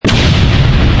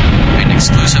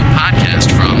exclusive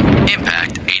podcast from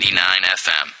Impact 89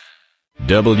 FM.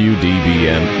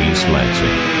 WDBM East Lansing.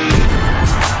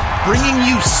 Bringing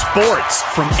you sports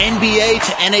from NBA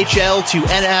to NHL to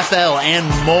NFL and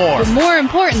more. But more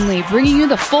importantly, bringing you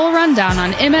the full rundown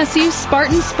on MSU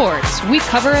Spartan Sports. We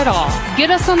cover it all. Get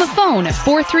us on the phone at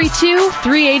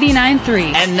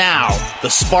 432-3893. And now, the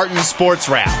Spartan Sports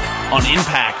Wrap on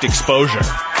Impact Exposure.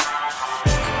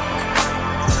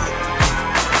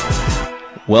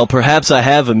 Well, perhaps I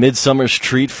have a midsummer's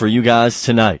treat for you guys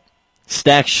tonight.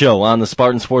 Stack Show on the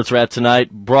Spartan Sports Wrap tonight,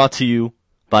 brought to you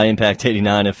by Impact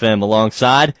 89 FM,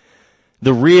 alongside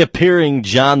the reappearing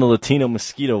John the Latino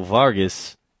Mosquito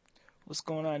Vargas. What's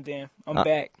going on, Dan? I'm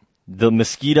back. The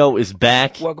Mosquito is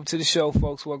back. Welcome to the show,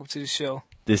 folks. Welcome to the show.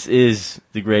 This is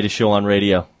the greatest show on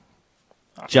radio.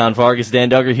 John Vargas, Dan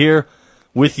Duggar here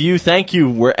with you. Thank you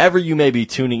wherever you may be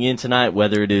tuning in tonight,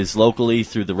 whether it is locally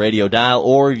through the radio dial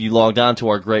or you logged on to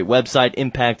our great website,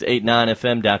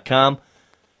 impact89fm.com,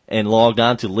 and logged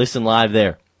on to listen live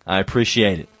there. I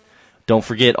appreciate it. Don't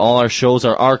forget, all our shows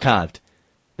are archived.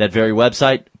 That very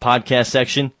website, podcast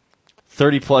section,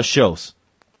 30-plus shows.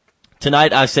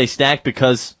 Tonight, I say stacked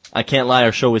because I can't lie,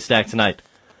 our show is stacked tonight.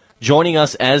 Joining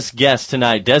us as guest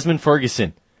tonight, Desmond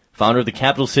Ferguson, founder of the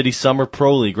Capital City Summer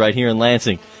Pro League right here in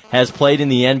Lansing, has played in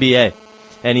the NBA,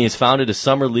 and he has founded a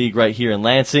summer league right here in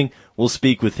Lansing. We'll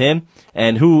speak with him,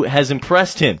 and who has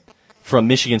impressed him from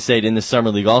Michigan State in the summer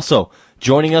league. Also,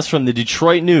 joining us from the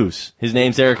Detroit News, his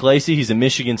name's Eric Lacey. He's a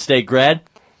Michigan State grad.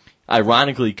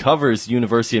 Ironically, covers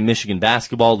University of Michigan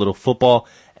basketball, a little football,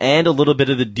 and a little bit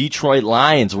of the Detroit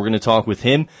Lions. We're going to talk with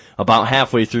him about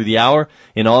halfway through the hour.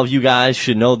 And all of you guys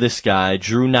should know this guy,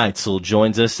 Drew Neitzel,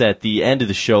 joins us at the end of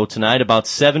the show tonight, about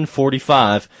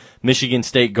 7:45. Michigan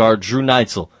State guard Drew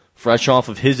Neitzel, fresh off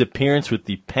of his appearance with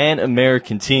the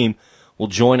Pan-American team, will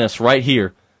join us right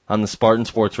here on the Spartan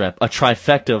Sports Wrap. A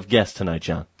trifecta of guests tonight,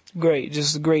 John. Great.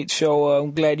 Just a great show.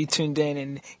 I'm glad you tuned in,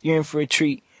 and you're in for a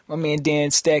treat. My man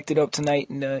Dan stacked it up tonight,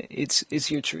 and it's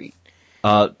your treat.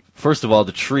 First of all,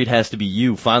 the treat has to be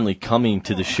you finally coming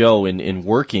to the show and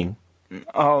working.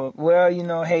 Oh, well,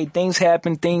 hey, things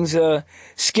happen,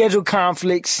 schedule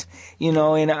conflicts,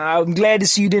 and I'm glad to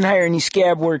see you didn't hire any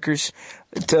scab workers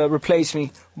to replace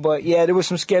me. But, yeah, there was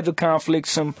some schedule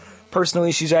conflicts, some personal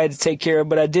issues I had to take care of,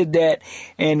 but I did that,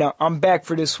 and I'm back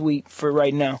for this week for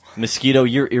right now. Mosquito,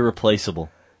 you're irreplaceable.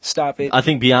 Stop it. I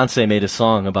think Beyonce made a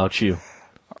song about you.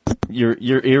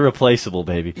 You're irreplaceable,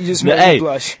 baby. You just made me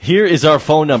blush. Here is our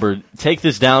phone number. Take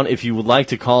this down if you would like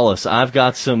to call us. I've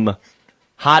got some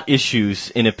hot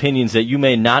issues and opinions that you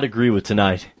may not agree with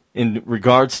tonight in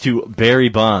regards to Barry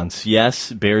Bonds.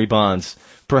 Yes, Barry Bonds.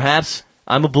 Perhaps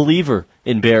I'm a believer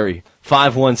in Barry.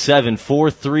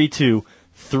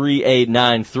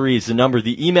 517-432-3893 is the number.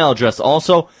 The email address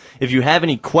also, if you have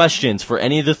any questions for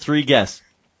any of the three guests,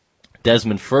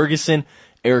 Desmond Ferguson,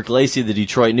 Eric Lacey of the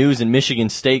Detroit News, and Michigan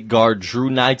State guard Drew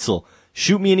Neitzel,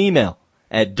 shoot me an email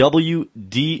at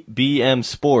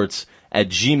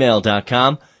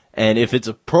wdbmsports@gmail.com, and if it's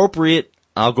appropriate,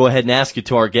 I'll go ahead and ask it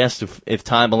to our guest if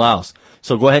time allows.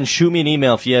 So go ahead and shoot me an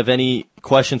email if you have any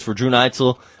questions for Drew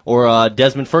Neitzel or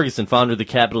Desmond Ferguson, founder of the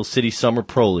Capital City Summer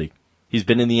Pro League. He's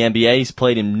been in the NBA. He's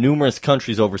played in numerous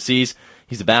countries overseas.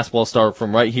 He's a basketball star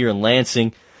from right here in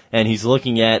Lansing, and he's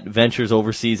looking at ventures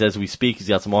overseas as we speak. He's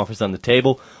got some offers on the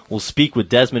table. We'll speak with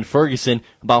Desmond Ferguson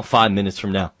about 5 minutes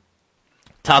from now.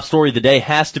 Top story of the day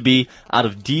has to be out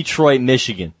of Detroit,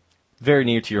 Michigan. Very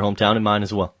near to your hometown and mine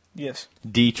as well. Yes.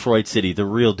 Detroit City, the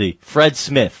real D. Fred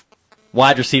Smith,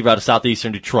 wide receiver out of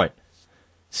southeastern Detroit.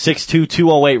 6'2",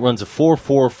 208, runs a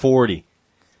 4.440.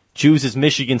 Chooses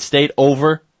Michigan State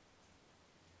over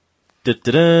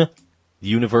the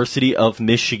University of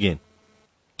Michigan.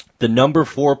 The number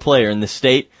 4 player in the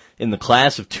state in the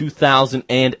class of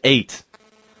 2008.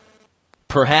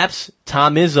 Perhaps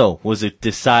Tom Izzo was a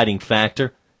deciding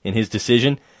factor in his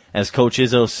decision. As Coach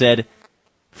Izzo said,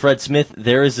 Fred Smith,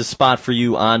 there is a spot for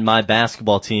you on my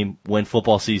basketball team when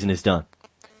football season is done.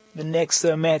 The next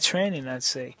Matt Trannon, I'd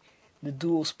say. The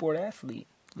dual sport athlete,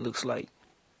 looks like.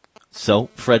 So,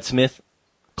 Fred Smith,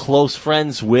 close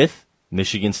friends with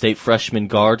Michigan State freshman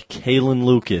guard Kalen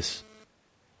Lucas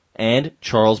and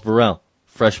Charles Burrell,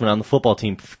 freshman on the football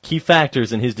team. Key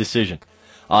factors in his decision.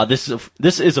 This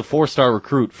is a 4-star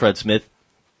recruit, Fred Smith.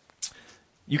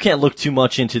 You can't look too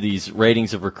much into these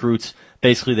ratings of recruits.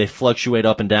 Basically, they fluctuate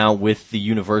up and down with the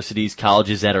universities,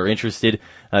 colleges that are interested.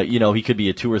 He could be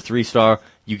a 2 or 3-star.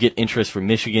 You get interest from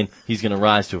Michigan, he's going to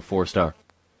rise to a 4-star.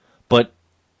 But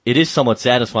it is somewhat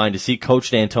satisfying to see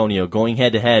Coach D'Antonio going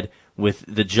head-to-head with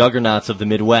the juggernauts of the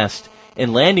Midwest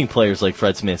and landing players like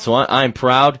Fred Smith. So I'm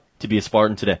proud to be a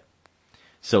Spartan today.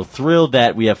 So thrilled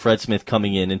that we have Fred Smith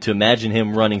coming in, and to imagine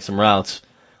him running some routes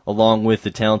along with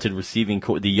the talented receiving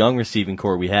core, the young receiving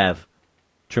core we have.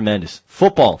 Tremendous.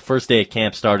 Football, first day at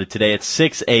camp started today at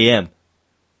 6 a.m.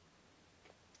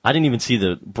 I didn't even see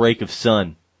the break of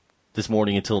sun this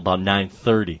morning until about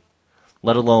 9:30,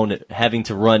 let alone having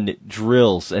to run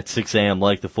drills at 6 a.m.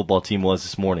 like the football team was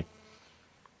this morning.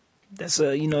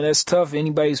 That's tough.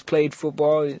 Anybody who's played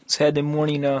football, it's had the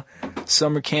morning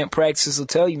summer camp practices will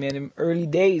tell you, man, in early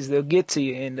days, they'll get to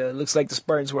you. And looks like the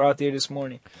Spartans were out there this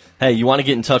morning. Hey, you want to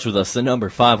get in touch with us, the number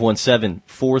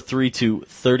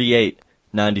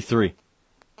 517-432-3893.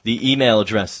 The email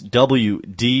address,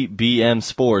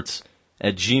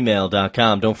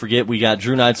 wdbmsports@gmail.com. Don't forget, we got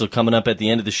Drew Neitzel coming up at the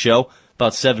end of the show,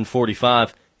 about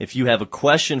 7:45. If you have a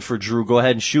question for Drew, go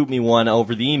ahead and shoot me one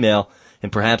over the email,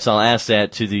 and perhaps I'll ask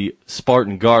that to the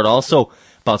Spartan Guard. Also,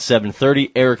 about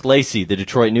 7:30, Eric Lacey, the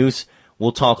Detroit News.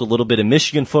 We'll talk a little bit of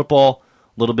Michigan football,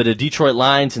 a little bit of Detroit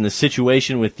Lions, and the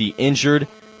situation with the injured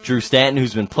Drew Stanton,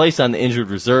 who's been placed on the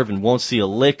injured reserve and won't see a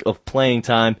lick of playing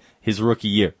time his rookie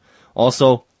year.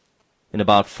 Also, in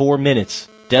about 4 minutes,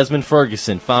 Desmond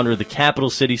Ferguson, founder of the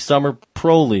Capital City Summer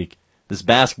Pro League. This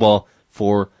basketball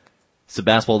it's a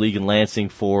basketball league in Lansing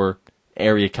for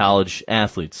area college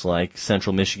athletes like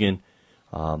Central Michigan.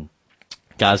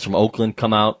 Guys from Oakland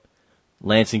come out.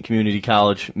 Lansing Community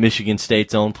College, Michigan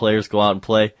State's own players go out and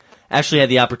play. Actually had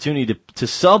the opportunity to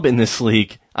sub in this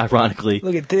league, ironically,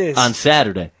 look at this, on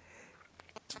Saturday.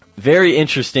 Very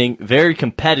interesting, very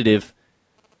competitive.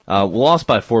 Lost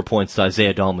by 4 points to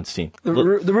Isaiah Dahlman's team. The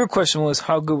real question was,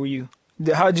 how good were you?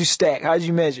 How'd you stack? How'd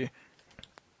you measure?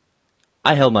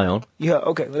 I held my own. Yeah,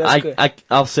 okay, well, that's good.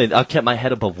 I'll say I kept my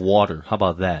head above water. How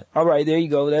about that? All right, there you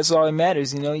go. That's all that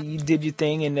matters. You did your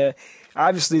thing, and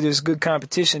obviously there's good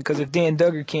competition because if Dan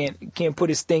Duggar can't put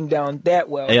his thing down that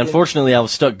well. Hey, unfortunately, I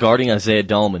was stuck guarding Isaiah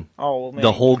Dahlman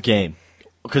the whole game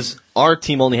because our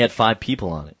team only had 5 people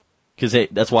on it. Because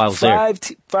that's why I was there.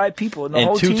 5 people in the and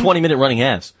whole team? 2 20-minute running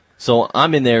halves. So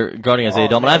I'm in there guarding Isaiah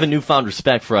Dahlman. I have a newfound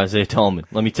respect for Isaiah Dahlman,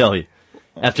 let me tell you.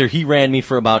 After he ran me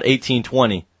for about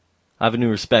 18-20, I have a new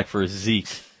respect for Zeke.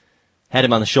 Had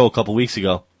him on the show a couple weeks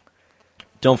ago.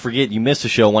 Don't forget, you missed the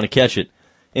show, want to catch it.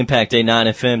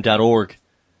 ImpactA9FM.org.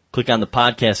 Click on the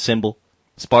podcast symbol,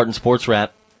 Spartan Sports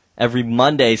Wrap. Every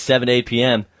Monday, 7 to 8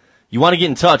 p.m. You want to get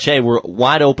in touch, hey, we're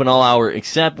wide open all hour,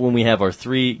 except when we have our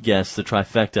 3 guests, the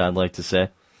trifecta, I'd like to say.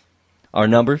 Our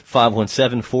number,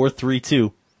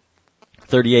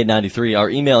 517-432-3893. Our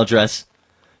email address,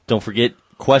 don't forget,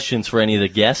 questions for any of the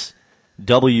guests,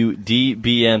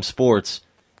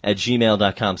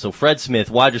 wdbmsports@gmail.com. So Fred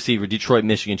Smith, wide receiver, Detroit,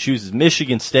 Michigan, chooses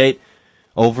Michigan State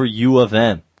over U of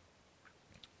M.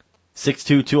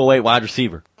 6'2", 208 wide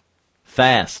receiver.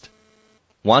 Fast.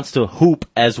 Wants to hoop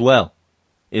as well.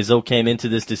 Izzo came into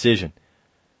this decision.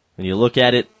 When you look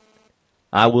at it,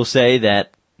 I will say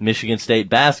that Michigan State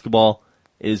basketball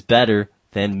is better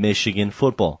than Michigan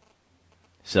football.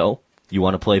 So, you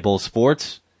want to play both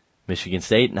sports? Michigan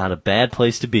State, not a bad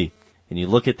place to be. And you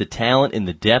look at the talent and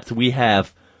the depth we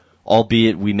have,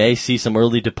 albeit we may see some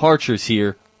early departures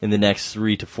here in the next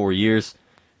 3 to 4 years.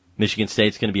 Michigan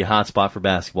State's going to be a hot spot for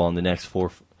basketball in the next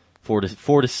 4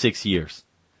 to 6 years.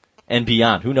 And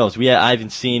beyond. Who knows? I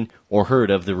haven't seen or heard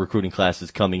of the recruiting classes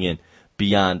coming in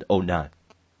beyond 09.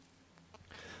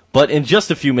 But in just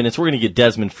a few minutes, we're going to get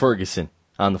Desmond Ferguson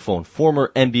on the phone,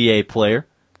 former NBA player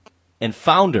and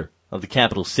founder of the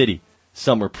Capital City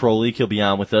Summer Pro League. He'll be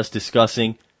on with us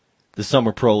discussing the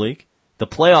Summer Pro League. The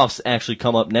playoffs actually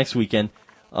come up next weekend.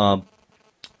 You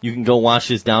can go watch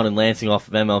this down in Lansing off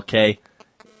of MLK.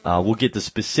 We'll get the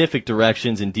specific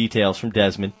directions and details from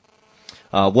Desmond.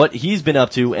 What he's been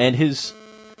up to and his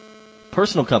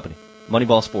personal company,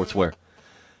 Moneyball Sportswear.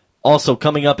 Also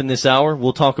coming up in this hour,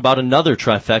 we'll talk about another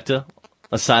trifecta,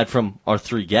 aside from our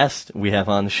 3 guests we have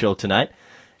on the show tonight.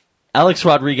 Alex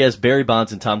Rodriguez, Barry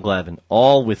Bonds, and Tom Glavine,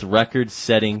 all with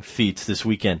record-setting feats this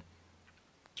weekend.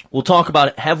 We'll talk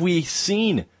about, have we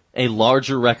seen a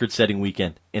larger record-setting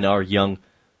weekend in our young,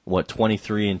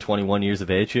 23 and 21 years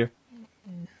of age here?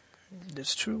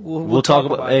 That's true. We'll talk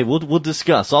about. Hey, we'll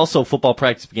discuss. Also, football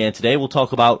practice began today. We'll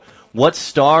talk about what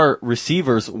star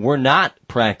receivers were not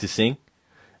practicing,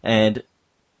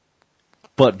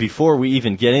 but before we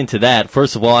even get into that,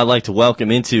 first of all, I'd like to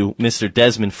welcome into Mr.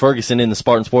 Desmond Ferguson in the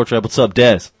Spartan Sports Wrap. What's up,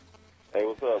 Des? Hey,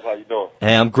 what's up? How you doing?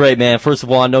 Hey, I'm great, man. First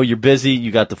of all, I know you're busy.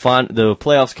 You got the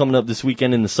playoffs coming up this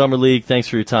weekend in the Summer League. Thanks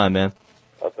for your time, man.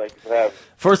 Thank you for having me.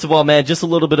 First of all, man, just a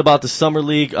little bit about the Summer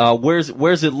League.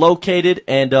 Where's it located?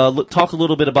 And talk a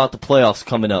little bit about the playoffs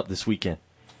coming up this weekend.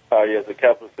 It's the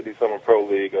Capital City Summer Pro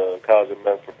League, college and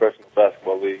men's professional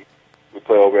basketball league. We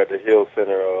play over at the Hill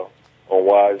Center on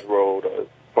Wise Road,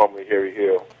 formerly Harry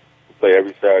Hill. We play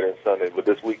every Saturday and Sunday. But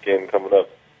this weekend coming up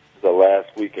is the last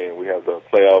weekend. We have the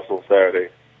playoffs on Saturday,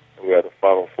 and we have the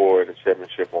Final Four and the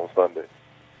championship on Sunday.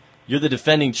 You're the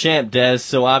defending champ, Des,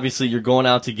 so obviously you're going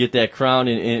out to get that crown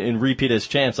and repeat as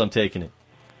champs, I'm taking it.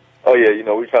 Oh, yeah,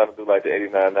 we're trying to do like the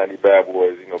 89-90 Bad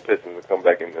Boys, Pistons to come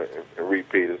back and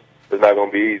repeat. It's not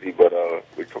going to be easy, but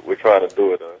we're trying to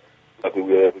do it. Luckily,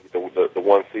 we get the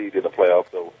 1 seed in the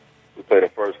playoffs, so we play the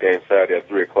first game Saturday at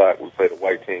 3 o'clock. We play the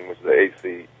white team, which is the 8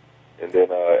 seed. And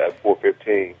then at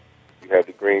 4:15, you have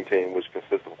the green team, which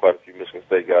consists of quite a few Michigan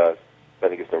State guys,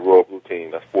 playing against the royal blue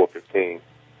team. That's 4:15. And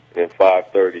then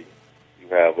 5:30, you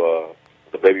have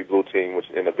the baby blue team, which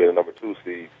ended up being the number 2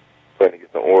 seed, playing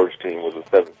against the orange team, which was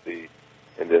the 7th seed.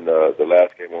 And then the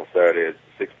last game on Saturday at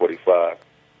 6:45,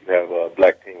 you have a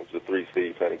black team, which is the 3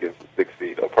 seed, playing against the 6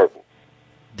 seed, purple.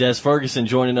 Des Ferguson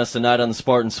joining us tonight on the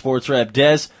Spartan Sports Wrap.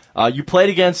 Des, you played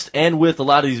against and with a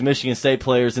lot of these Michigan State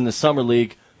players in the summer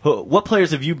league. What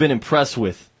players have you been impressed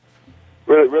with?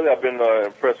 Really, I've been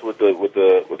impressed with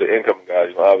the incoming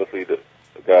guys. Obviously the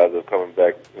guys that are coming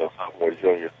back, sophomores,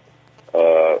 juniors.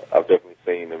 I've definitely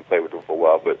seen and played with them for a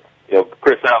while. But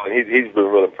Chris Allen, he's been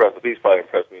real impressive. He's probably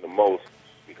impressed me the most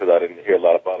because I didn't hear a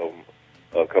lot about him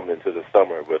coming into the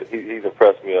summer. But he's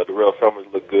impressed me. Darrell Summers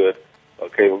looked good.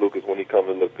 Caleb Lucas, when he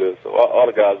comes in, look good. So all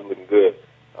the guys are looking good.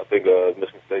 I think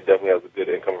Michigan State definitely has a good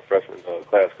incoming freshman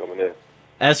class coming in.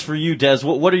 As for you, Des,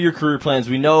 what are your career plans?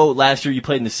 We know last year you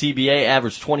played in the CBA,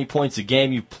 averaged 20 points a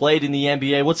game. You played in the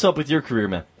NBA. What's up with your career,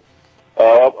 man?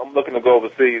 I'm looking to go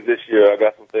overseas this year. I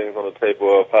got some things on the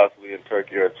table, possibly in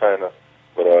Turkey or China.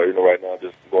 But right now,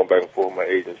 just going back and forth with my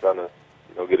agent, trying to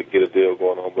get a deal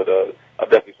going on. But I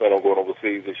definitely plan on going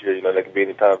overseas this year. That could be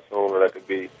any time soon, or that could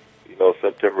be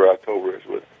September, October-ish.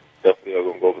 But definitely I'm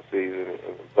going to go overseas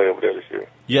and play over there this year.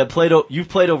 Yeah, you've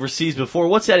played overseas before.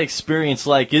 What's that experience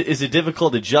like? Is it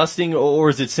difficult adjusting, or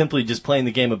is it simply just playing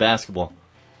the game of basketball?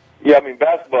 Yeah,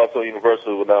 basketball is so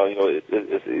universal now.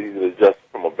 It's easy to adjust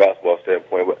from a basketball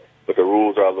standpoint, but the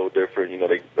rules are a little different.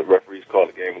 The referees call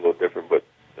the game a little different. But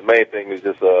the main thing is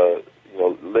just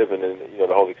living in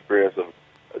the whole experience of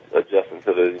adjusting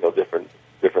to the different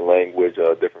language,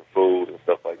 different food and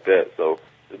stuff like that. So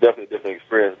it's definitely a different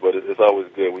experience, but it's always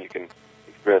good when you can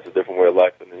experience a different way of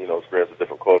life and experience a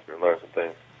different culture and learn some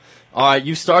things. All right,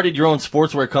 you started your own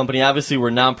sportswear company. Obviously, we're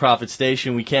a nonprofit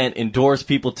station. We can't endorse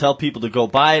people, tell people to go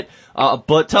buy it.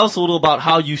 But tell us a little about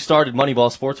how you started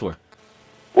Moneyball Sportswear.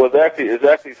 Well, it's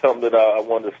actually something that I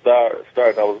wanted to start.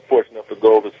 And I was fortunate enough to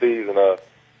go overseas, and I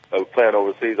was playing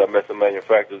overseas. I met some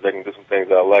manufacturers that can do some things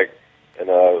that I like, and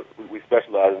we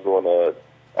specialize in doing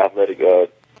athletic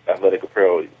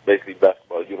apparel, basically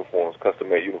basketball uniforms,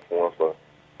 custom-made uniforms for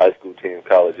high school teams,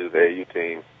 colleges, AAU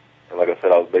teams. And like I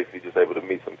said, I was basically just able to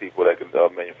meet some people that could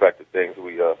manufacture things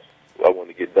I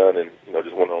wanted to get done, and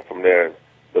just went on from there. And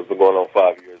it's been going on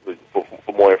 5 years. But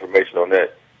for more information on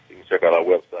that, you can check out our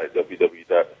website,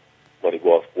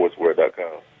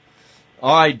 www.moneyballsportswear.com.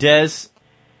 All right, Des,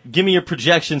 give me your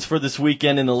projections for this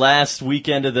weekend and the last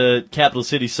weekend of the Capital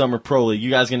City Summer Pro League. You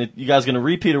guys gonna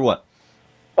repeat or what?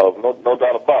 No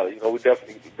doubt about it. We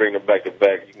definitely bring them back to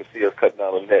back. You can see us cut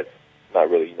down on nets. Not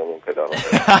really, we don't cut down on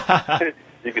nets.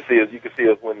 You can see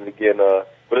us winning again.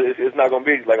 But it's not going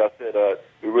to be like I said.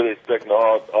 We're really expecting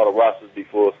all the rosters to be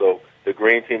full. So the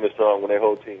green team is strong when their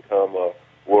whole team come.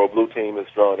 World blue team is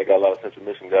strong. They got a lot of Central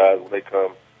Michigan guys when they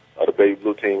come. The baby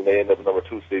blue team, they end up number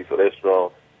 2 seed, so they're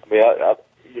strong.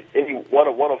 Any one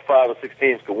of 5 or 6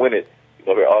 teams could win it.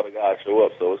 All the guys show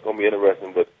up, so it's going to be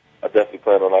interesting. But I definitely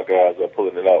plan on our guys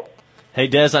pulling it out. Hey,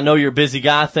 Des, I know you're a busy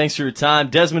guy. Thanks for your time.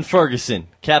 Desmond Ferguson,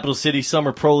 Capital City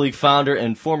Summer Pro League founder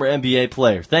and former NBA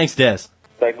player. Thanks, Des.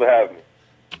 Thanks for having me.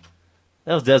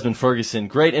 That was Desmond Ferguson.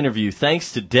 Great interview.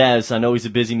 Thanks to Des. I know he's a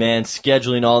busy man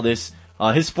scheduling all this.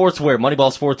 His sportswear,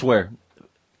 Moneyball Sportswear,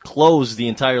 closed the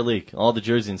entire league, all the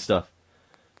jerseys and stuff.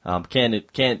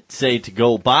 Can't say to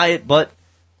go buy it, but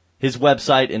his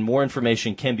website and more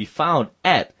information can be found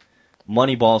at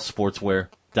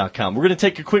moneyballsportswear.com. We're going to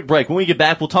take a quick break. When we get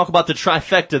back, we'll talk about the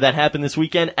trifecta that happened this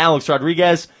weekend. Alex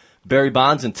Rodriguez, Barry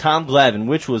Bonds, and Tom Glavine.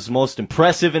 Which was most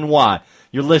impressive and why?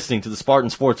 You're listening to the Spartan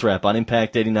Sports Wrap on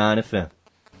Impact 89 FM.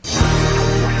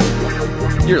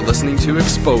 You're listening to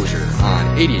Exposure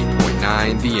on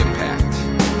 88.9 The Impact.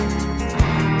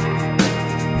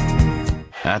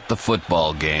 At the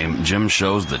football game, Jim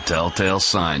shows the telltale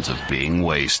signs of being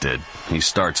wasted. He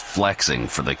starts flexing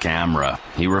for the camera.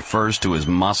 He refers to his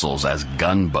muscles as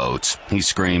gunboats. He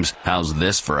screams, "How's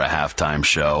this for a halftime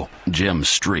show?" Jim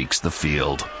streaks the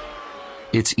field.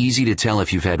 It's easy to tell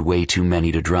if you've had way too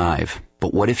many to drive.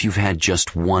 But what if you've had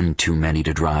just one too many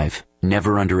to drive?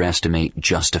 Never underestimate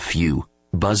just a few.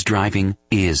 Buzz driving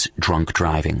is drunk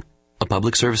driving. A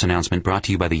public service announcement brought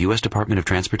to you by the U.S. Department of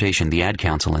Transportation, the Ad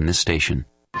Council, and this station.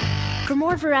 For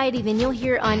more variety than you'll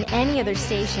hear on any other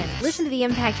station, listen to the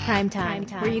Impact Primetime,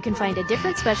 where you can find a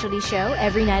different specialty show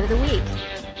every night of the week.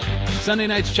 Sunday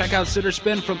nights, check out Sitter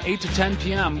Spin from 8 to 10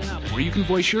 p.m., where you can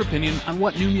voice your opinion on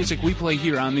what new music we play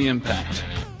here on The Impact.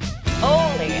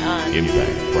 Only on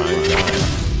Impact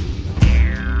Primetime.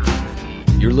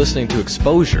 You're listening to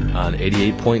Exposure on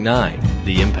 88.9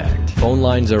 The Impact. Phone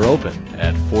lines are open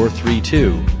at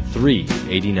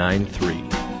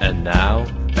 432-3893. And now,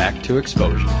 back to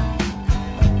Exposure.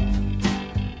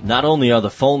 Not only are the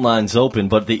phone lines open,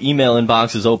 but the email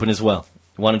inbox is open as well.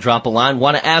 Want to drop a line?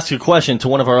 Want to ask a question to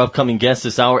one of our upcoming guests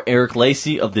this hour? Eric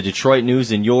Lacey of the Detroit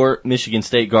News and your Michigan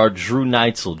State guard, Drew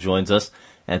Neitzel, joins us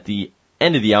at the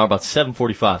end of the hour, about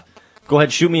 7:45. Go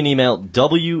ahead, shoot me an email,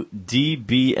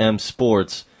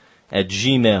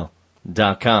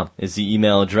 wdbmsports@gmail.com is the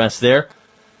email address there.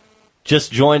 Just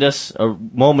joined us a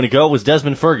moment ago was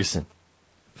Desmond Ferguson.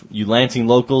 You Lansing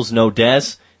locals know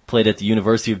Des, played at the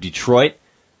University of Detroit,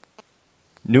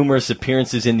 numerous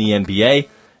appearances in the NBA,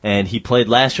 and he played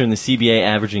last year in the CBA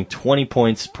averaging 20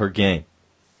 points per game.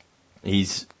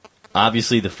 He's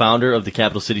obviously the founder of the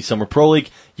Capital City Summer Pro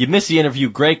League. You missed the interview,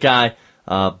 great guy.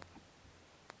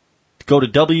 Go to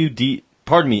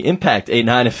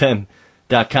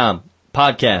impact89fm.com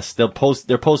podcast.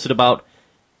 They're posted about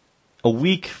a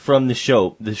week from the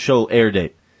show air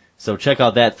date. So check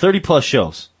out that 30+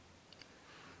 shows.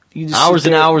 Hours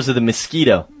and hours of the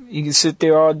mosquito. You can sit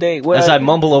there all day. As I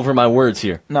mumble over my words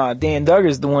here. Nah, Dan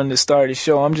Duggar's the one that started the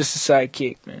show. I'm just a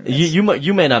sidekick, man.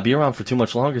 You may not be around for too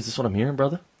much longer. Is this what I'm hearing,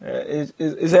 brother?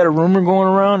 Is that a rumor going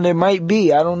around? There might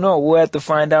be. I don't know. We'll have to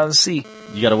find out and see.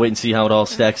 You got to wait and see how it all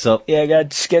stacks up. Yeah, I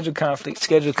got schedule conflicts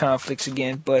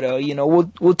again. But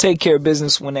we'll take care of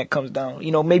business when that comes down.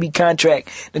 Maybe contract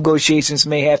negotiations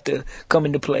may have to come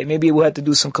into play. Maybe we'll have to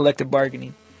do some collective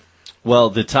bargaining. Well,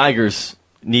 the Tigers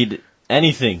need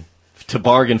anything to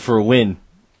bargain for a win.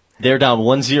 They're down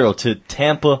 1-0 to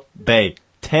Tampa Bay.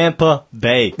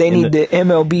 They need the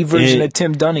MLB version of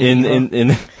Tim Dunning.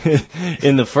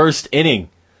 In the first inning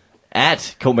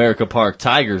at Comerica Park,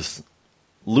 Tigers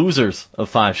losers of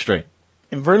 5 straight.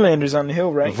 And Verlander's on the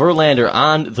hill, right? Verlander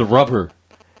on the rubber,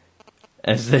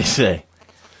 as they say.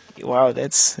 Wow,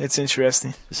 that's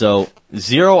interesting. So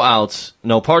 0 outs.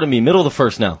 No, pardon me. Middle of the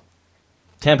first now.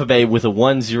 Tampa Bay with a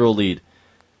 1-0 lead.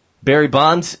 Barry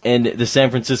Bonds and the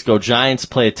San Francisco Giants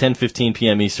play at 10:15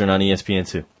 p.m. Eastern on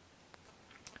ESPN2.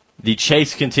 The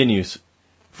chase continues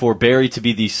for Barry to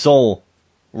be the sole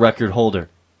record holder.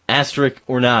 Asterisk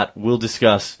or not, we'll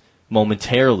discuss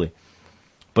momentarily.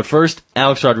 But first,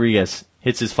 Alex Rodriguez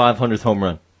hits his 500th home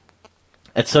run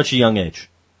at such a young age.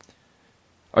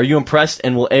 Are you impressed,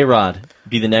 and will A-Rod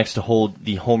be the next to hold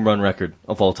the home run record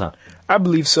of all time? I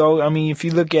believe so. I mean, if you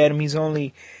look at him, he's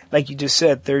only, like you just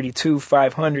said, 32,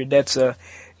 500. That's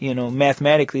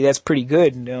mathematically, that's pretty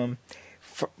good.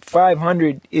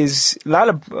 500 is a lot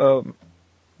of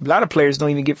players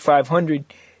don't even get 500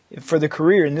 for their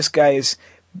career, and this guy is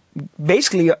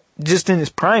basically just in his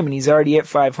prime, and he's already at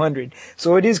 500.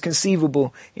 So it is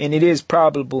conceivable, and it is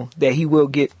probable that he will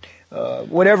get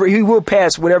he will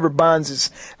pass whatever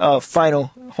Bonds'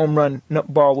 final home run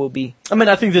ball will be. I mean,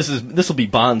 I think this will be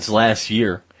Bonds' last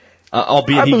year,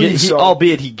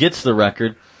 albeit he gets the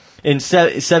record in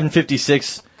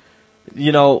 756.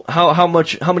 How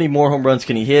many more home runs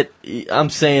can he hit? I'm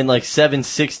saying like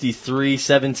 763,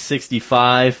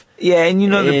 765. Yeah, and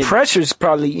the pressure's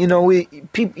probably,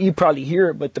 you probably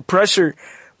hear it, but the pressure,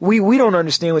 we don't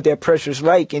understand what that pressure's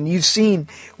like. And you've seen,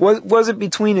 was it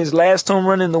between his last home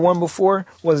run and the one before?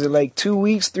 Was it like 2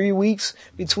 weeks, 3 weeks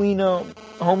between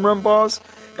home run balls?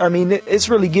 I mean, it's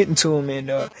really getting to him. And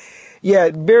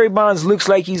Barry Bonds looks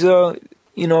like he's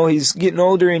he's getting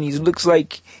older, and he looks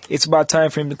like it's about time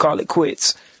for him to call it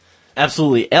quits.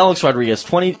 Absolutely. Alex Rodriguez,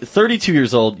 32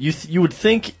 years old. You would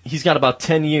think he's got about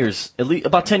 10 years, at least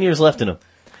about 10 years left in him.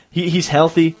 He's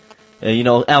healthy.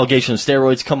 Allegations of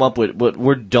steroids come up with,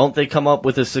 where don't they come up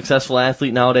with a successful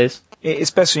athlete nowadays?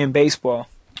 Especially in baseball.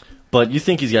 But you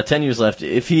think he's got 10 years left.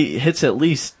 If he hits at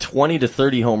least 20 to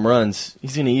 30 home runs,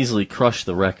 he's going to easily crush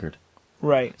the record.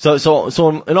 Right. So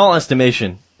in all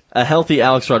estimation, a healthy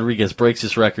Alex Rodriguez breaks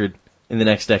this record in the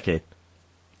next decade.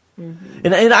 Mm-hmm.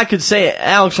 And I could say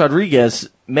Alex Rodriguez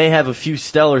may have a few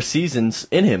stellar seasons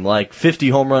in him, like 50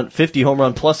 home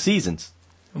run plus seasons.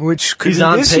 Which could he's be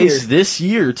on this pace year. this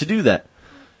year to do that.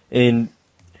 And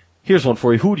Here's one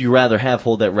for you. Who would you rather have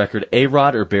hold that record,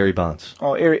 A-Rod or Barry Bonds?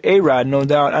 Oh, A-Rod, no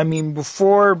doubt. I mean,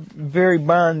 before Barry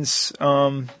Bonds,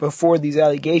 before these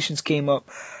allegations came up,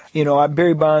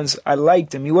 Barry Bonds, I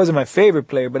liked him. He wasn't my favorite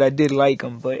player, but I did like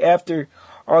him. But after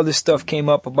all this stuff came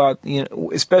up about,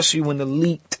 especially when the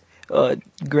leaked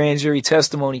grand jury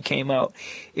testimony came out,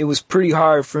 it was pretty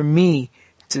hard for me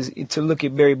to look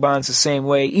at Barry Bonds the same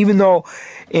way. Even though,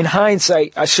 in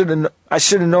hindsight, I should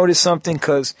have noticed something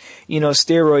because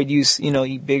steroid use,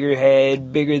 bigger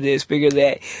head, bigger this, bigger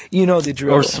that, the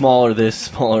drill. Or smaller this,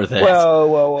 smaller that. Well,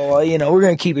 we're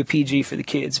gonna keep it PG for the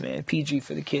kids, man. PG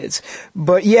for the kids.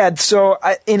 But yeah, so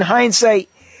in hindsight,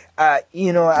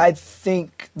 I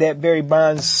think that Barry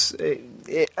Bonds,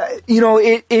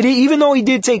 even though he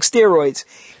did take steroids,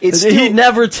 he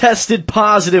never tested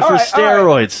positive for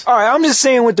steroids. All right, I'm just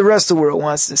saying what the rest of the world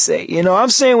wants to say. I'm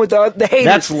saying what the haters.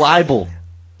 That's libel.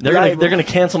 They're gonna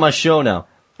cancel my show now.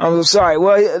 I'm sorry.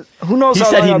 Well, who knows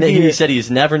how long I'll be here. He said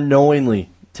he's never knowingly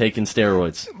taken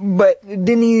steroids. But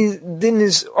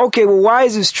why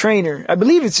is his trainer? I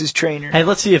believe it's his trainer. Hey,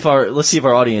 let's see if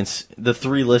our audience, the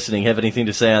three listening, have anything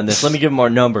to say on this. Let me give them our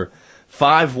number.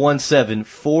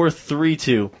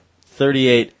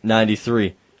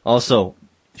 517-432-3893. Also,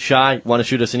 Shy, want to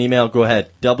shoot us an email? Go ahead.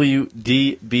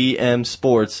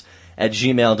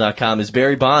 WDBMsports@gmail.com. Is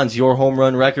Barry Bonds your home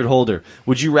run record holder?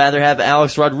 Would you rather have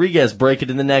Alex Rodriguez break it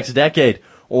in the next decade?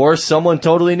 Or someone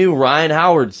totally new, Ryan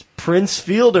Howard's Prince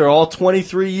Fielder, all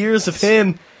 23 years of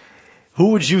him?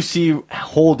 Who would you see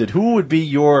hold it? Who would be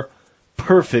your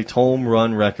perfect home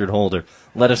run record holder?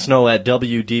 Let us know at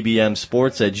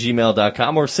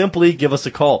WDBMsports@gmail.com or simply give us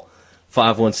a call.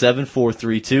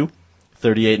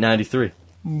 517-432-3893.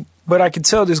 But I can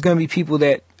tell there's going to be people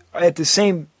that at the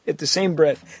same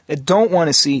breath that don't want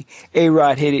to see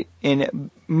A-Rod hit it, and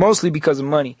mostly because of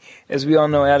money. As we all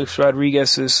know, Alex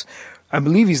Rodriguez is, I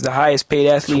believe he's the highest paid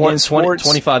athlete in sports.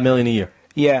 $25 million a year.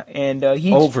 Yeah, and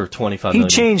over $25 million. He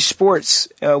changed sports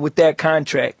with that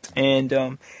contract,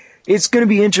 and it's going to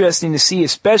be interesting to see,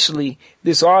 especially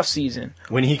this offseason.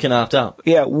 When he can opt out.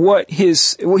 Yeah, he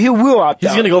will opt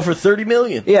out. He's going to go for $30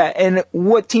 million. Yeah, and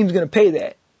what team's going to pay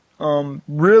that?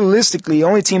 Realistically, the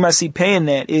only team I see paying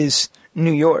that is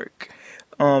New York.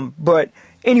 But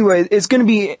anyway, it's going to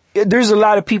be, there's a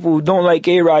lot of people who don't like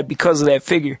A-Rod because of that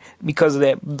figure, because of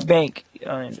that bank.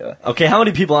 Okay, how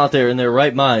many people out there in their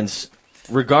right minds,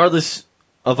 regardless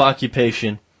of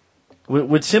occupation,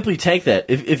 would simply take that?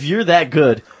 If you're that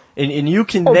good and you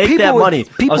can make that money,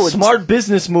 a smart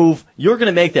business move, you're going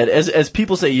to make that. As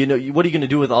people say, what are you going to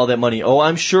do with all that money? Oh,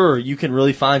 I'm sure you can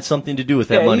really find something to do with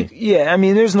that money. I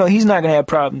mean, he's not going to have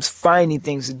problems finding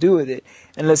things to do with it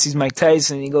unless he's Mike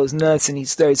Tyson and he goes nuts and he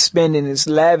starts spending this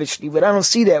lavishly. But I don't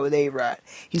see that with A-Rod.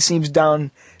 He seems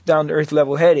down to earth,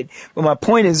 level headed. But my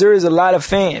point is, there is a lot of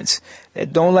fans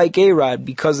that don't like A-Rod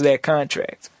because of that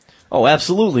contract. Oh,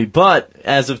 absolutely. But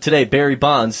as of today, Barry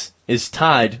Bonds is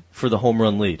tied for the home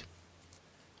run lead.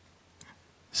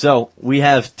 So we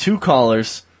have two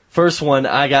callers. First one,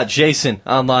 I got Jason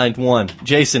on line one.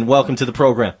 Jason, welcome to the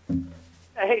program.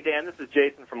 Hey, Dan, this is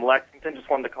Jason from Lexington. Just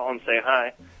wanted to call and say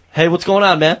hi. Hey, what's going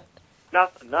on, man?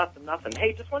 Nothing.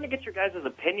 Hey, just wanted to get your guys'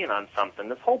 opinion on something.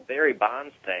 This whole Barry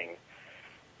Bonds thing.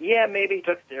 Yeah, maybe he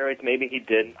took steroids, maybe he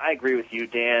didn't. I agree with you,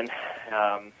 Dan.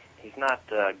 He's not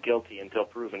guilty until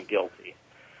proven guilty.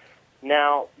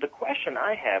 Now, the question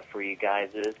I have for you guys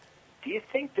is, do you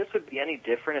think this would be any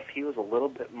different if he was a little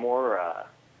bit more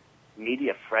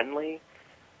media-friendly?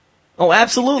 Oh,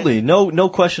 absolutely. No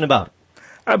question about it.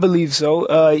 I believe so.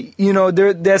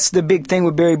 That's the big thing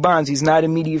with Barry Bonds. He's not a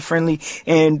media-friendly,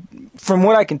 and from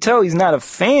what I can tell, he's not a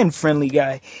fan-friendly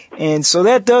guy. And so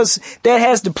that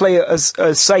has to play a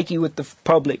psyche with the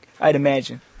public, I'd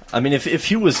imagine. I mean, if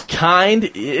he was kind,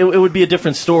 it would be a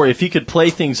different story. If he could play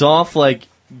things off, like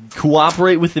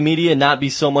cooperate with the media and not be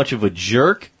so much of a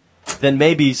jerk, then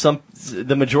maybe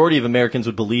the majority of Americans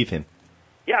would believe him.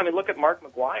 Yeah, I mean, look at Mark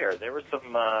McGwire. There were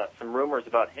some rumors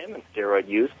about him and steroid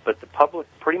use, but the public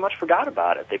pretty much forgot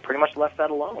about it. They pretty much left that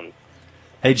alone.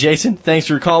 Hey, Jason, thanks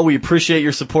for your call. We appreciate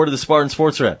your support of the Spartan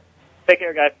Sports Rep. Take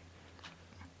care, guys.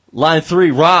 Line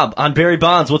 3, Rob on Barry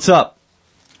Bonds. What's up?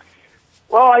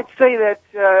 Well, I'd say that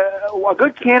a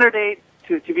good candidate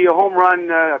to be a home run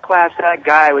class act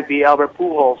guy would be Albert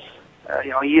Pujols.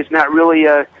 He is not really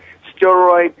a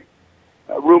steroid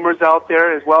rumors out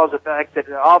there, as well as the fact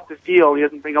that off the field he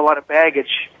doesn't bring a lot of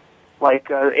baggage like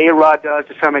A-Rod does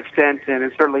to some extent, and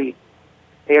certainly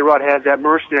A-Rod has that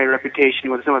mercenary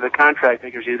reputation with some of the contract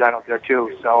figures he's got out there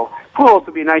too. So Pujols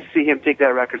would be nice to see him take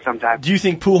that record sometime. Do you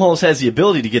think Pujols has the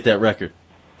ability to get that record?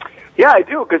 Yeah, I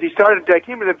do, because he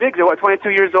came to the bigs at 22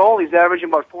 years old. He's averaging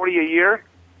about 40 a year.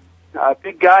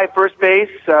 Big guy, first base,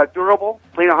 durable,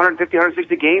 played 150,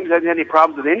 160 games, hasn't had any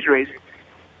problems with injuries.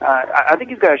 I think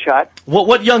he's got a shot.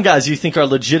 What young guys do you think are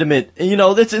legitimate? You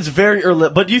know, it's very early,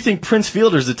 but do you think Prince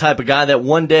Fielder's the type of guy that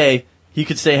one day he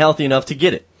could stay healthy enough to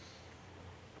get it?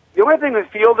 The only thing with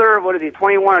Fielder, what is he,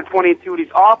 21 or 22,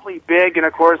 he's awfully big, and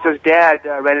of course his dad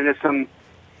ran into some,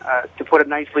 to put it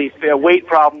nicely, weight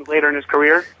problems later in his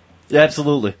career. Yeah,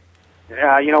 absolutely.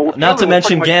 Not Not to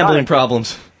mention gambling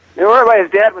problems. Right,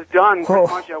 his dad was done pretty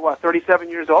much at, 37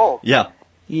 years old. Yeah.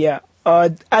 Yeah.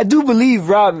 I do believe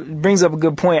Rob brings up a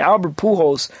good point. Albert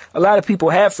Pujols, a lot of people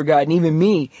have forgotten, even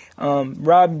me.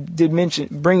 Rob did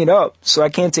bring it up, so I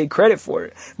can't take credit for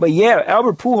it. But yeah,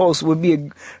 Albert Pujols would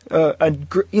be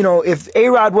if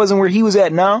A-Rod wasn't where he was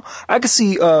at now, I could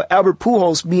see Albert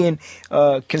Pujols being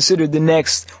considered the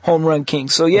next home run king.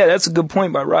 So yeah, that's a good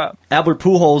point by Rob. Albert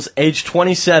Pujols, age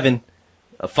 27,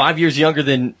 5 years younger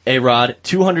than A-Rod,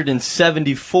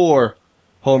 274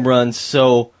 home runs,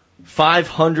 so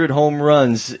 500 home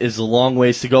runs is a long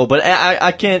ways to go, but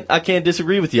I can't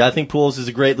disagree with you. I think Pujols is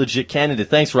a great, legit candidate.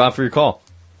 Thanks, Rob, for your call.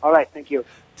 All right, thank you.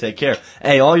 Take care.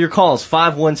 Hey, all your calls,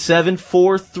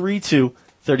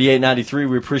 517-432-3893.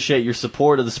 We appreciate your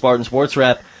support of the Spartan Sports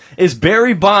Wrap. Is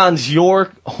Barry Bonds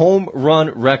your home run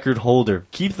record holder?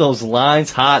 Keep those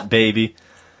lines hot, baby.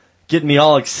 Getting me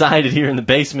all excited here in the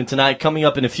basement tonight. Coming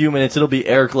up in a few minutes, it'll be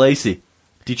Eric Lacy,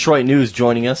 Detroit News,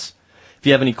 joining us. If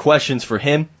you have any questions for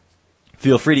him,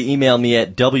 feel free to email me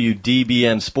at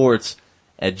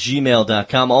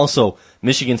wdbmsports@gmail.com. Also,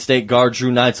 Michigan State guard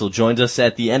Drew Neitzel joins us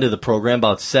at the end of the program,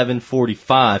 about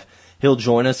 7:45. He'll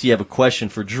join us. You have a question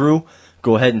for Drew,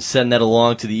 go ahead and send that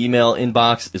along to the email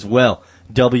inbox as well,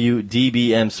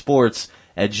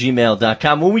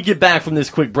 wdbmsports@gmail.com. When we get back from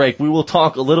this quick break, we will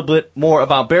talk a little bit more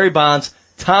about Barry Bonds,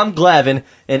 Tom Glavine,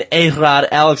 and A-Rod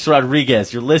Alex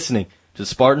Rodriguez. You're listening to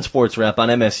Spartan Sports Wrap on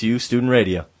MSU Student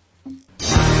Radio.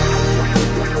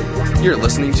 You're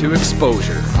listening to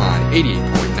Exposure on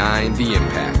 88.9 The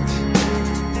Impact.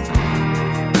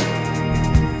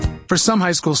 For some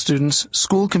high school students,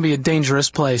 school can be a dangerous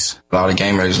place. A lot of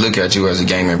gamers look at you as a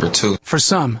gang member, too. For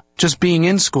some, just being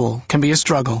in school can be a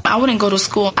struggle. I wouldn't go to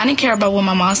school. I didn't care about what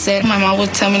my mom said. My mom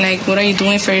would tell me, what are you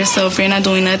doing for yourself? You're not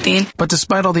doing nothing. But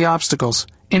despite all the obstacles,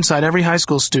 inside every high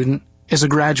school student is a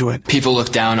graduate. People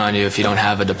look down on you if you don't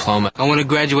have a diploma. I want to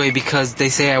graduate because they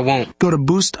say I won't. Go to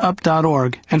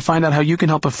boostup.org and find out how you can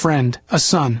help a friend, a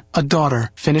son, a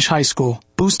daughter finish high school.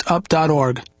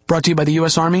 Boostup.org. Brought to you by the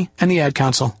U.S. Army and the Ad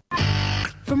Council.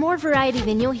 For more variety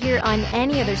than you'll hear on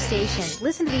any other station,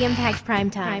 listen to the Impact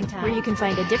Primetime, where you can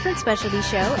find a different specialty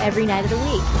show every night of the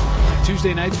week.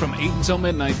 Tuesday nights from 8 until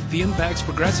midnight, the Impact's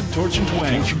Progressive Torch and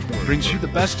Twang brings you the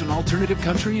best in alternative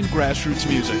country and grassroots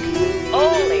music.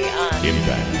 Only on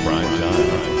Impact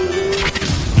Primetime.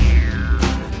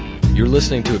 You're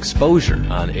listening to Exposure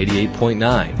on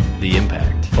 88.9 The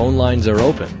Impact. Phone lines are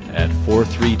open at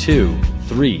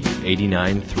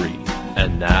 432-3893.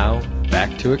 And now,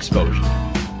 back to Exposure.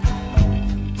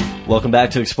 Welcome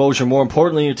back to Exposure. More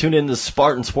importantly, you're tuned in to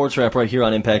Spartan Sports Wrap right here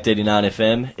on Impact 89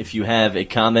 FM. If you have a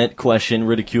comment, question,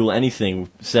 ridicule, anything,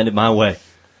 send it my way.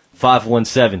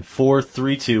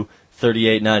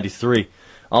 517-432-3893.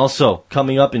 Also,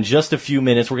 coming up in just a few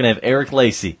minutes, we're going to have Eric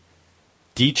Lacy,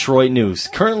 Detroit News.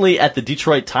 Currently at the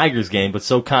Detroit Tigers game, but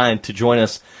so kind to join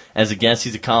us as a guest.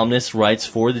 He's a columnist, writes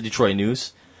for the Detroit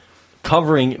News,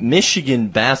 covering Michigan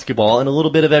basketball and a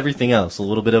little bit of everything else. A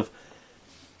little bit of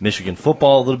Michigan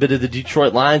football, a little bit of the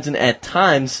Detroit Lions, and at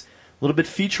times, a little bit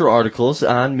feature articles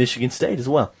on Michigan State as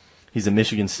well. He's a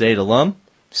Michigan State alum.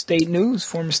 State News,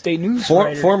 former State News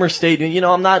writer. Former State News. You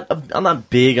know, I'm not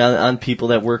big on people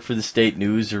that work for the State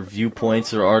News or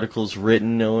viewpoints or articles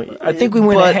written. I think we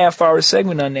went a half-hour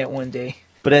segment on that one day.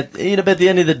 But at the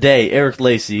end of the day, Eric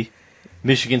Lacy,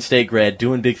 Michigan State grad,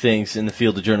 doing big things in the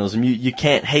field of journalism. You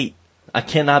can't hate. I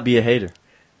cannot be a hater.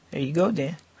 There you go,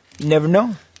 Dan. You never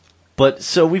know. But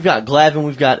so we've got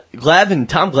Glavine.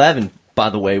 Tom Glavine, by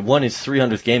the way, won his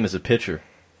 300th game as a pitcher.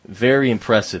 Very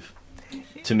impressive,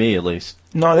 to me at least.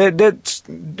 No, that's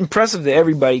impressive to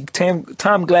everybody. Tom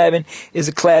Glavine is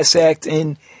a class act,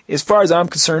 and as far as I'm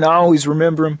concerned, I always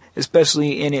remember him,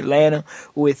 especially in Atlanta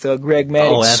with Greg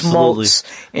Maddux, Smoltz,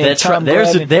 and Tom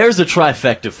Glavine. There's a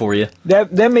trifecta for you.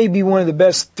 That may be one of the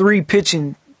best three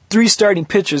starting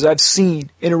pitchers I've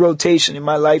seen in a rotation in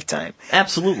my lifetime.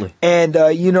 Absolutely. And,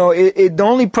 the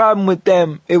only problem with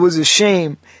them, it was a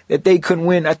shame that they couldn't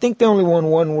win. I think they only won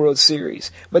one World Series.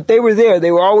 But they were there.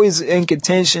 They were always in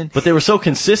contention. But they were so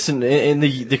consistent in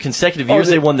the consecutive years.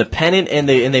 They won the pennant and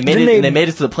they made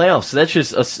it to the playoffs. So that's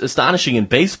just astonishing in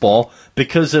baseball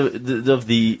because of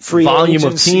the volume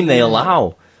of team they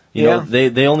allow. You know,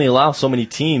 they only allow so many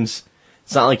teams.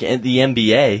 It's not like the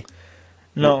NBA.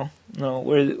 No.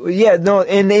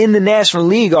 In the National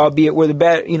League, albeit where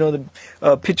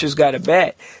the pitcher's got a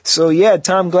bat. So yeah,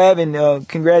 Tom Glavine,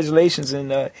 congratulations,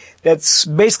 and that's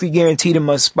basically guaranteed him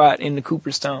a spot in the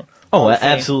Cooperstown. Oh,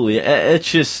 absolutely! It's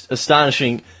just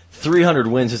astonishing. 300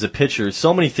 wins as a pitcher.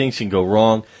 So many things can go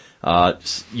wrong. You got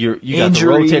the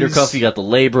rotator cuff, you got the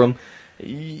labrum.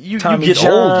 You get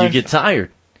old, you get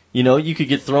tired. You know, you could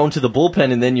get thrown to the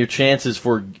bullpen, and then your chances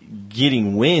for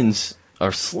getting wins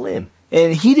are slim.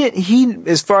 And he,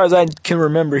 as far as I can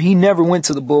remember, he never went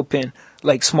to the bullpen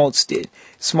like Smoltz did.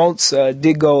 Smoltz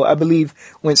did go, I believe,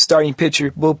 went starting pitcher,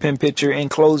 bullpen pitcher, and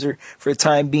closer for the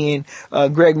time being.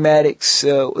 Greg Maddux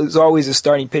was always a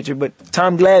starting pitcher, but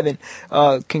Tom Glavine,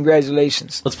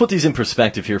 congratulations. Let's put these in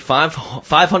perspective here.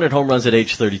 500 home runs at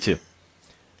age 32.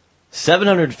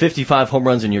 755 home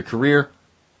runs in your career,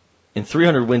 and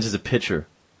 300 wins as a pitcher.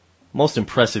 Most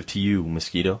impressive to you,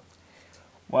 Mosquito?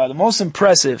 Wow, the most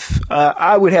impressive,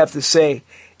 I would have to say,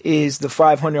 is the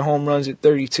 500 home runs at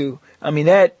 32. I mean,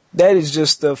 that is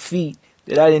just a feat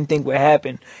that I didn't think would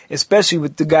happen, especially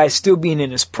with the guy still being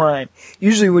in his prime.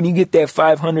 Usually when you get that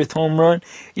 500th home run,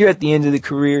 you're at the end of the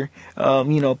career.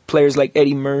 Players like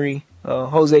Eddie Murray,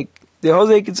 did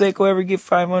Jose Canseco ever get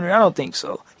 500? I don't think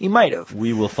so. He might have.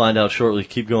 We will find out shortly.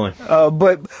 Keep going.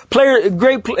 But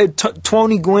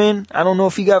Tony Gwynn, I don't know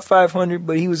if he got 500,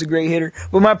 but he was a great hitter.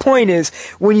 But my point is,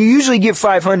 when you usually get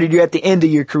 500, you're at the end of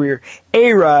your career.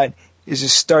 A-Rod is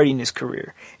just starting his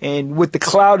career. And with the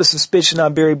cloud of suspicion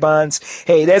on Barry Bonds,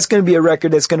 hey, that's going to be a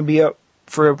record that's going to be up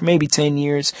for maybe 10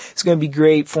 years. It's going to be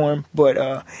great for him. But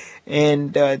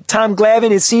Tom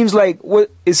Glavine, it seems like, what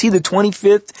is he, the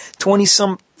 25th,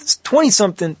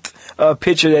 20-something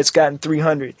pitcher that's gotten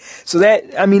 300. So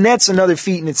that's another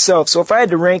feat in itself. So if I had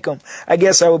to rank them, I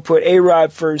guess I would put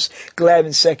A-Rod first,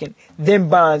 Glavine second, then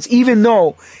Bonds. Even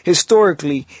though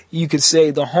historically you could say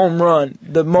the home run,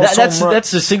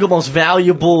 that's the single most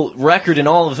valuable record in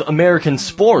all of American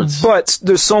sports. But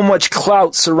there's so much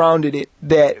clout surrounded it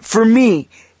that for me,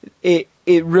 it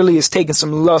really is taking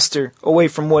some luster away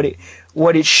from what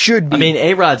it should be. I mean,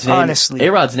 A-Rod's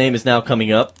name is now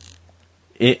coming up.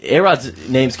 A-Rod's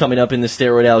name's coming up in the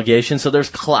steroid allegation, so there's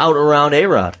clout around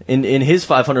A-Rod in his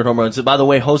 500 home runs. By the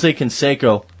way, Jose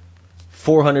Canseco,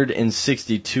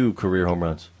 462 career home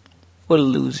runs. What a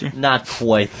loser. Not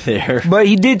quite there. But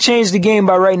he did change the game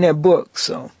by writing that book,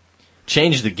 so.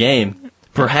 Change the game.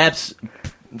 Perhaps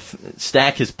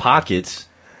stack his pockets.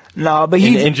 No, but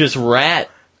and just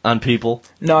rat on people.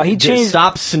 No, he changed.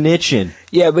 Stop snitching.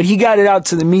 Yeah, but he got it out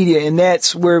to the media, and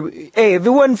that's where, hey, if it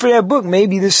wasn't for that book,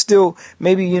 maybe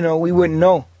we wouldn't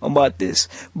know about this.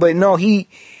 But no, he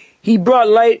brought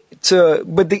light to,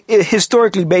 but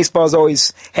historically baseball's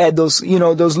always had those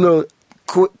little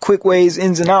quick ways,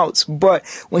 ins and outs. But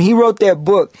when he wrote that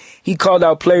book, he called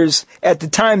out players. At the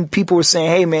time, people were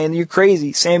saying, hey man, you're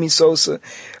crazy. Sammy Sosa,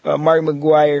 Mark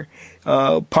McGwire,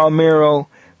 Palmeiro,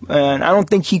 and I don't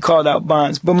think he called out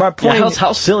Bonds. But my point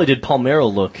how silly did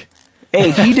Palmeiro look?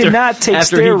 Hey, he did not take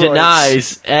after steroids. He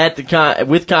denies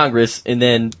with Congress and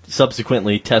then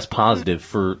subsequently tests positive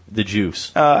for the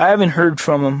juice. I haven't heard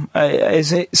from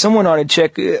him. Someone ought to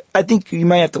check. I think you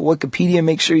might have to Wikipedia and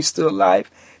make sure he's still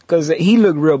alive because he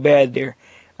looked real bad there.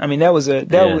 I mean,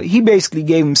 he basically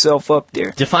gave himself up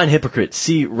there. Define hypocrite.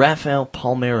 See Rafael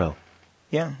Palmeiro.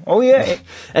 Yeah. Oh yeah.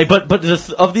 Hey, but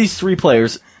of these three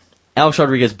players, Alex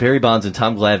Rodriguez, Barry Bonds, and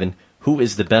Tom Glavine, who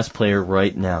is the best player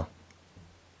right now?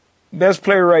 Best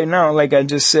player right now, like I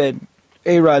just said,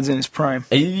 A-Rod's in his prime.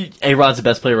 A-Rod's the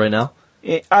best player right now?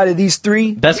 Out of these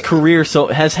three? Best career,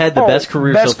 has had the best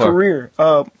career so far. Best career.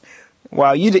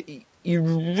 Wow, you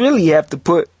really have to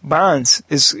put Bonds.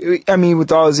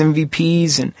 With all his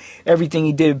MVPs and everything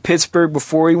he did in Pittsburgh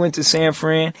before he went to San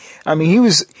Fran. I mean,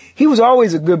 he was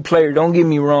always a good player, don't get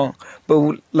me wrong.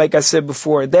 But like I said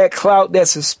before, that clout, that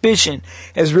suspicion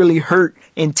has really hurt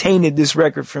and tainted this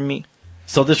record for me.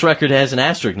 So this record has an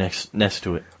asterisk next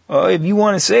to it. If you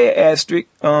want to say an asterisk,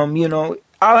 I'll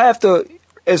have to,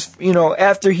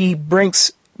 after he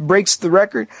breaks the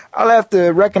record, I'll have to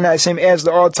recognize him as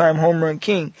the all-time home run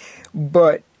king.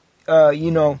 But,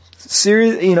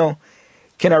 seriously,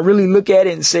 can I really look at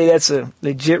it and say that's a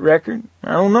legit record?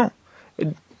 I don't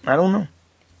know.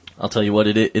 I'll tell you what,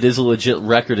 it is a legit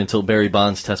record until Barry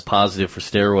Bonds tests positive for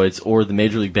steroids or the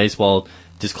Major League Baseball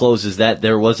discloses that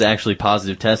there was actually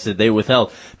positive tests that they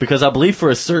withheld. Because I believe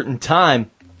for a certain time,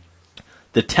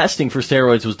 the testing for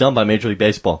steroids was done by Major League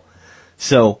Baseball.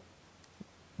 So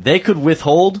they could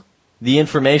withhold the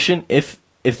information if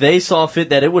they saw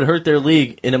fit that it would hurt their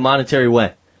league in a monetary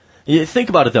way. You think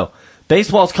about it, though.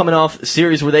 Baseball's coming off a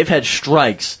series where they've had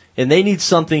strikes, and they need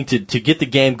something to get the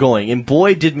game going. And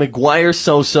boy, did McGuire,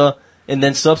 Sosa, and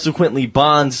then subsequently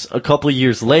Bonds a couple of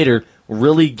years later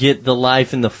really get the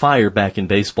life and the fire back in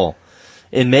baseball.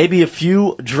 And maybe a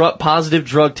few positive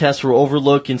drug tests were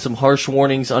overlooked and some harsh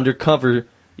warnings undercover,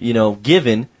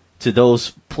 given to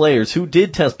those players who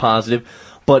did test positive.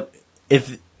 But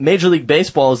if Major League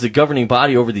Baseball is the governing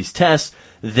body over these tests,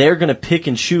 they're going to pick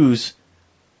and choose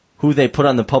who they put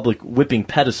on the public whipping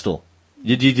pedestal.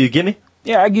 Did you get me?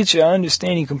 Yeah, I get you. I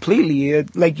understand you completely.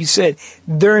 Like you said,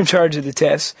 they're in charge of the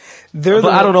tests. I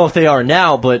don't know if they are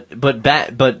now, but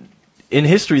in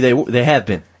history they have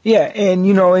been. Yeah, and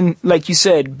and like you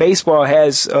said, baseball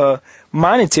has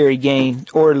monetary gain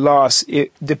or loss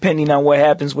depending on what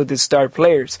happens with its star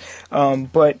players.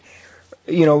 But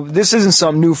this isn't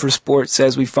something new for sports,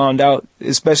 as we found out,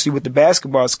 especially with the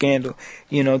basketball scandal.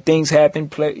 Things happen.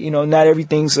 Not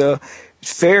everything's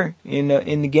fair in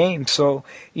the game. So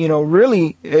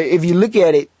really, if you look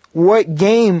at it, what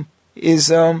game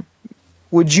is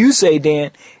would you say,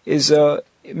 Dan, is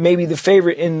maybe the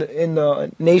favorite in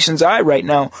the nation's eye right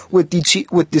now with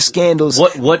the scandals?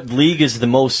 What league is the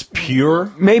most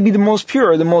pure? Maybe the most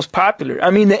pure, or the most popular. I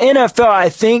mean, the NFL, I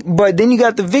think, but then you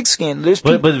got the Vic scandal.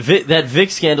 That Vic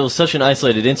scandal is such an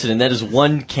isolated incident. That is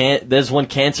one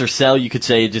cancer cell, you could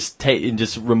say.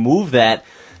 Just remove that,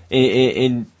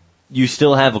 and you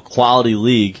still have a quality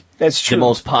league. That's true. The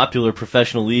most popular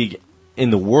professional league in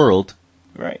the world.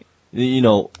 Right.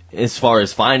 As far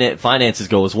as finances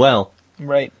go as well.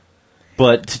 Right.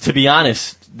 But to be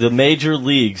honest, the major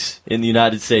leagues in the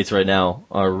United States right now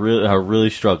are really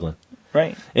struggling.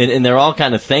 Right. And they're all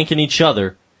kind of thanking each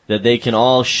other that they can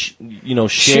all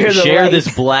share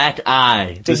this black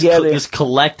eye, this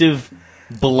collective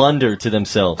blunder to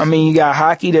themselves. I mean, you got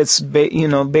hockey that's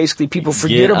basically people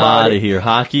forget about it. Get out of here.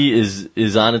 Hockey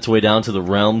is on its way down to the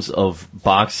realms of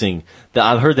boxing.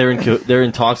 I've heard they're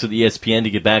in talks with ESPN to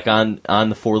get back on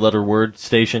the 4-letter word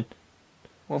station.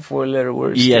 What 4-letter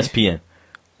word? ESPN.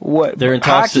 What? They're in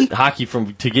talks hockey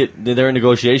they're in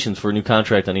negotiations for a new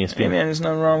contract on ESPN. Hey man, there's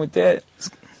nothing wrong with that.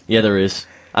 Yeah, there is.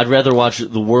 I'd rather watch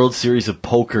the World Series of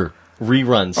Poker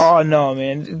reruns. Oh no,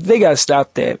 man! They gotta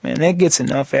stop that, man. That gets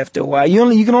enough after a while.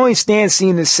 You can only stand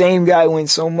seeing the same guy win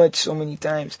so many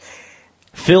times.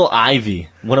 Phil Ivey,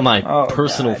 one of my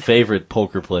personal favorite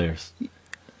poker players.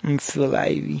 Phil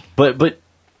Ivey. But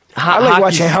I like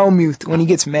watching Helmuth when he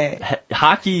gets mad.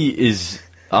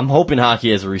 I'm hoping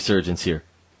hockey has a resurgence here.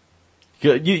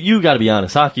 You got to be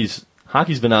honest. Hockey's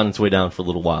been on its way down for a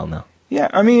little while now. Yeah,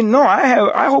 I mean, no,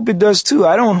 I hope it does too.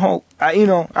 I don't hope,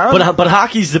 But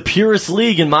hockey's the purest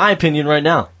league in my opinion right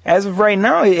now. As of right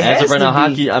now,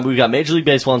 hockey. We got Major League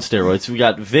Baseball on steroids. We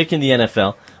got Vic in the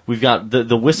NFL. We've got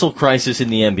the whistle crisis in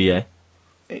the NBA.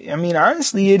 I mean,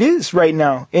 honestly, it is right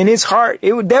now, and it's hard.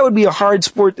 That would be a hard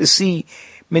sport to see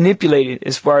manipulated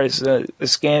as far as a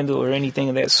scandal or anything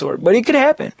of that sort. But it could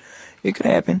happen. It could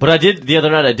happen. But the other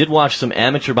night I did watch some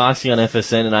amateur boxing on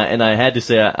FSN, and I had to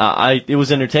say it was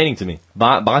entertaining to me.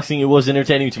 Boxing, it was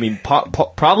entertaining to me,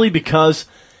 probably because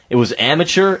it was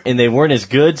amateur and they weren't as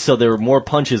good, so there were more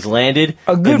punches landed,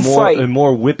 fight, and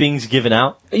more whippings given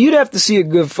out. You'd have to see a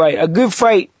good fight. A good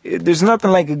fight. There's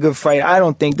nothing like a good fight. I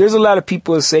don't think. There's a lot of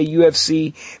people that say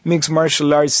UFC, mixed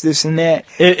martial arts, this and that.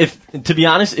 To be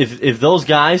honest, if those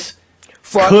guys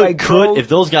if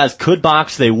those guys could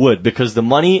box, they would, because the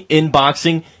money in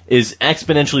boxing is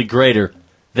exponentially greater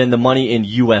than the money in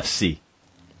UFC.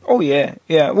 Oh yeah.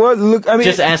 Well, look, I mean,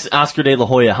 just ask Oscar De La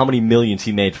Hoya how many millions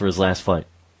he made for his last fight.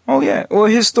 Oh yeah. Well,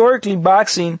 historically,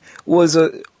 boxing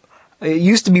it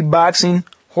used to be boxing,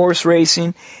 horse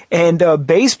racing, and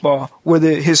baseball were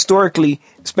historically,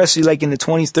 especially like in the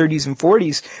 20s, 30s, and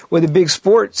 40s, were the big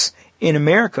sports in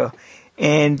America.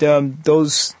 And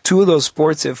two of those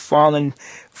sports have fallen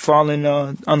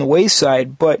on the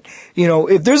wayside. But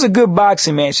if there's a good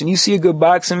boxing match and you see a good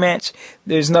boxing match,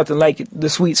 there's nothing like it. The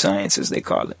sweet science, as they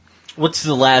call it. What's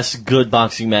the last good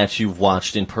boxing match you've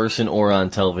watched in person or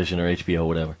on television or HBO,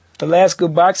 whatever? The last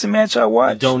good boxing match I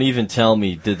watched? Don't even tell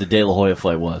me that the De La Hoya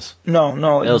fight was. No.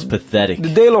 That was pathetic. The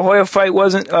De La Hoya fight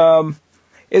wasn't.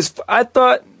 I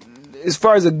thought, as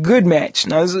far as a good match,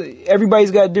 now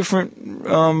everybody's got different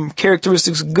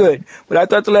characteristics of good, but I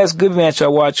thought the last good match I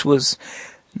watched was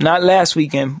not last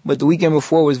weekend, but the weekend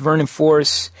before was Vernon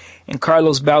Forrest and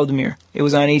Carlos Baldomir. It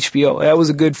was on HBO. That was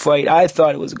a good fight. I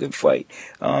thought it was a good fight.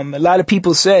 A lot of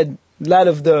people said, a lot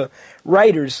of the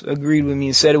writers agreed with me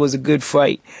and said it was a good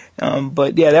fight.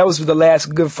 But yeah, that was the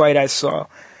last good fight I saw.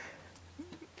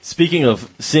 Speaking of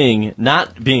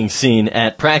not being seen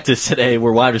at practice today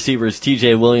were wide receivers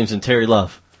T.J. Williams and Terry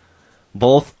Love.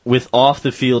 both with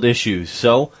off-the-field issues.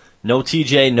 So, no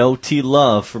TJ, no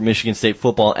T-Love for Michigan State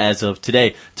football as of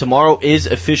today. Tomorrow is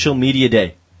official media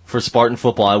day for Spartan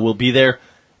football. I will be there.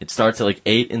 It starts at like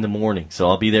 8 in the morning, so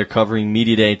I'll be there covering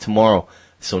media day tomorrow.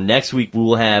 So next week we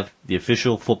will have the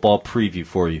official football preview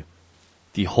for you.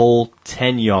 The whole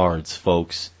 10 yards,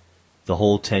 folks. The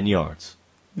whole 10 yards.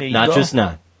 Not just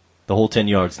 9. The whole 10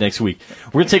 yards next week.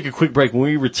 We're going to take a quick break. When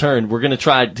we return, we're going to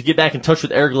try to get back in touch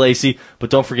with Eric Lacey.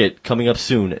 But don't forget, coming up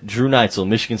soon, Drew Neitzel,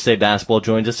 Michigan State basketball,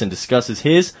 joins us and discusses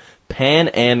his Pan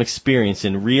Am experience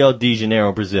in Rio de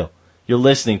Janeiro, Brazil. You're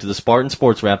listening to the Spartan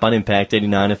Sports Wrap on Impact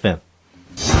 89 FM.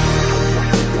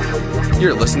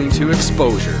 You're listening to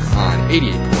Exposure on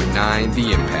 88.9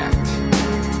 The Impact.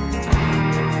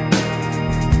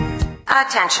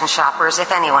 Attention shoppers,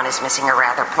 if anyone is missing a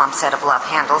rather plump set of love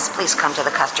handles, please come to the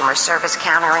customer service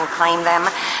counter and claim them.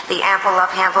 The ample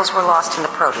love handles were lost in the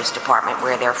produce department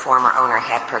where their former owner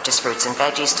had purchased fruits and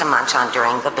veggies to munch on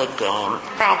during the big game.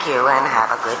 Thank you and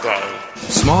have a good day.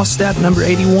 Small step number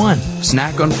 81,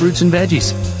 snack on fruits and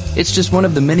veggies. It's just one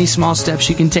of the many small steps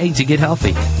you can take to get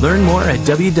healthy. Learn more at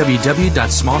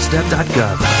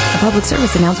www.smallstep.gov. A public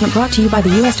service announcement brought to you by the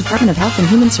U.S. Department of Health and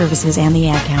Human Services and the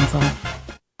Ad Council.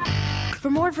 For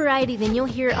more variety than you'll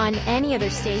hear on any other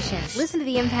station, listen to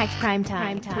the Impact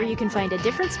Primetime, where you can find a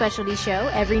different specialty show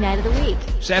every night of the week.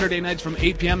 Saturday nights from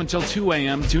 8 p.m. until 2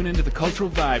 a.m., tune into the Cultural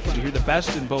Vibe to hear the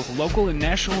best in both local and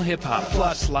national hip-hop,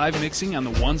 plus live mixing on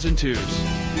the ones and twos.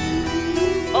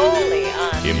 Only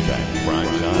on Impact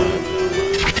Primetime.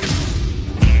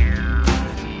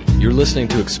 You're listening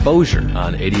to Exposure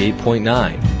on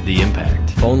 88.9 The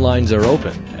Impact. Phone lines are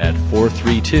open at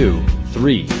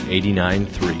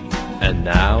 432-3893. And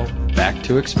now, back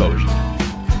to Exposure.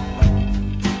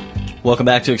 Welcome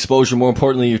back to Exposure. More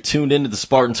importantly, you're tuned into the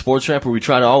Spartan Sports Wrap, where we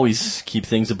try to always keep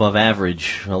things above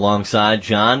average. Alongside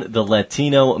John, the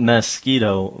Latino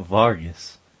Mosquito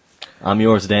Vargas. I'm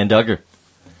yours, Dan Duggar.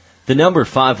 The number,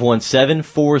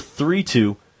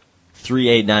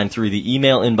 517-432-3893. The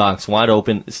email inbox wide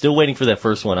open. Still waiting for that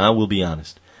first one, I will be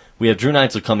honest. We have Drew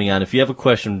Neitzel coming on. If you have a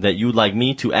question that you would like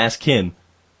me to ask him,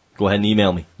 go ahead and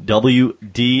email me,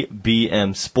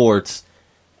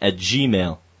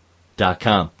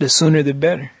 wdbmsports@gmail.com. The sooner the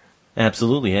better.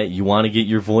 Absolutely. Hey, you want to get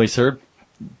your voice heard?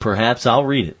 Perhaps I'll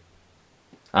read it.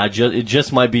 It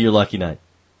just might be your lucky night.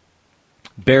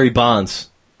 Barry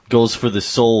Bonds goes for the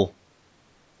sole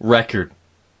record,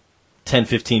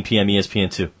 10:15 p.m.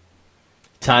 ESPN2.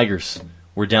 Tigers,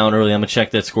 we're down early. I'm going to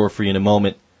check that score for you in a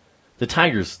moment. The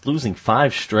Tigers losing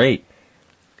 5 straight.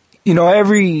 You know,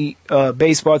 every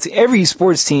baseball team, every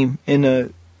sports team in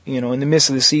the midst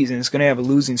of the season is going to have a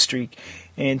losing streak.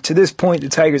 And to this point, the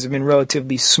Tigers have been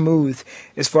relatively smooth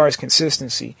as far as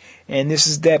consistency. And this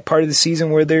is that part of the season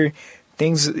where the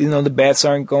bats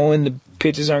aren't going, the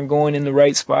pitches aren't going in the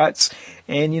right spots,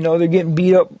 and they're getting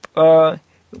beat up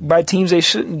by teams they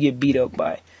shouldn't get beat up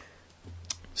by.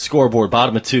 Scoreboard,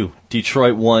 bottom of 2.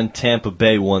 Detroit 1, Tampa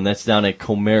Bay 1. That's down at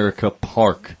Comerica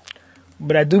Park.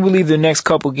 But I do believe their next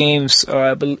couple games,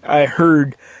 I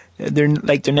heard their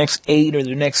next 8 or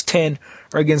their next 10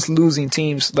 are against losing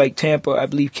teams like Tampa. I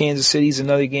believe Kansas City's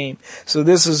another game. So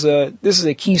this is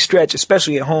a key stretch,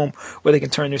 especially at home, where they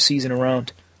can turn their season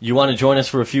around. You want to join us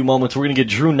for a few moments? We're going to get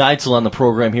Drew Neitzel on the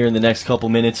program here in the next couple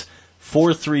minutes.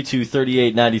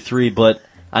 432-3893, but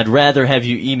I'd rather have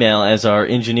you email, as our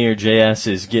engineer JS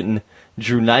is getting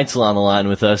Drew Neitzel on the line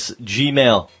with us.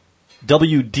 Gmail,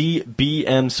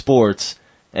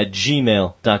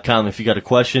 wdbmsports@gmail.com. If you got a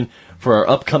question for our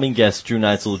upcoming guest, Drew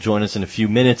Neitzel will join us in a few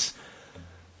minutes.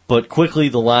 But quickly,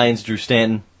 the Lions, Drew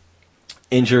Stanton,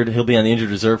 injured. He'll be on the injured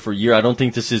reserve for a year. I don't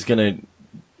think this is going to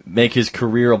make his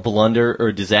career a blunder or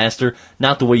a disaster.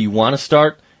 Not the way you want to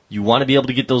start. You want to be able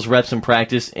to get those reps in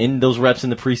practice, those reps in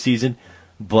the preseason.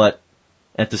 But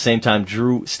at the same time,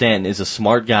 Drew Stanton is a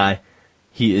smart guy.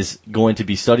 He is going to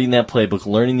be studying that playbook,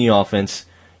 learning the offense.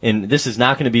 And this is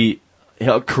not going to be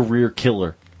a career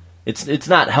killer. It's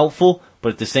not helpful,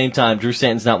 but at the same time, Drew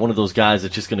Stanton's not one of those guys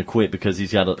that's just going to quit because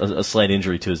he's got a slight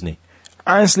injury to his knee.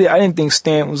 Honestly, I didn't think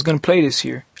Stanton was going to play this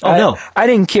year. No. I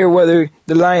didn't care whether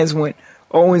the Lions went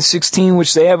 0-16,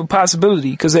 which they have a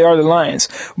possibility because they are the Lions.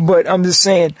 But I'm just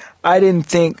saying, I didn't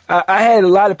think... I had a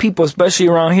lot of people, especially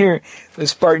around here, the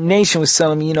Spartan Nation was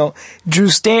telling me, Drew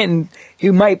Stanton, he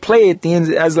might play at the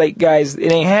end. I was like, guys,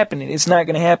 it ain't happening. It's not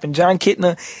going to happen. Jon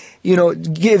Kitna,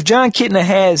 if Jon Kitna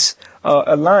has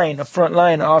a front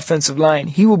line, an offensive line,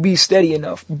 he will be steady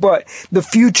enough. But the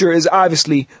future is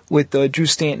obviously with Drew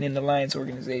Stanton in the Lions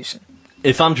organization.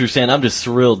 If I'm Drew Stanton, I'm just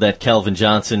thrilled that Calvin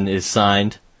Johnson is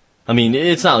signed. I mean,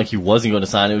 it's not like he wasn't going to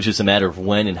sign. It was just a matter of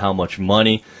when and how much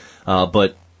money.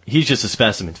 But he's just a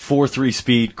specimen. 4.3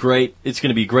 speed, great. It's going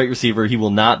to be a great receiver. He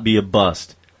will not be a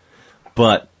bust.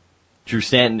 But Drew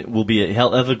Stanton will be a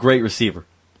hell of a great receiver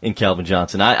in Calvin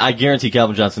Johnson. I guarantee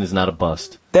Calvin Johnson is not a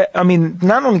bust.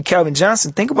 Not only Calvin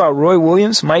Johnson, think about Roy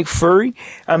Williams, Mike Furry.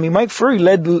 Mike Furry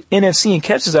led the NFC in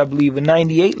catches, I believe, with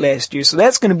 98 last year. So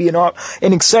that's going to be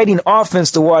an exciting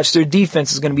offense to watch. Their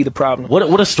defense is going to be the problem.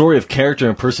 What a story of character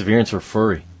and perseverance for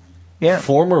Furry. Yeah.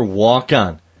 Former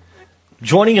walk-on.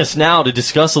 Joining us now to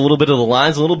discuss a little bit of the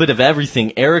lines, a little bit of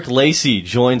everything, Eric Lacy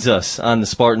joins us on the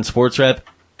Spartan Sports Wrap.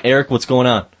 Eric, what's going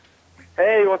on?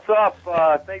 Hey, what's up?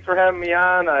 Thanks for having me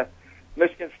on.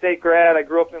 Michigan State grad. I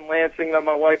grew up in Lansing. Met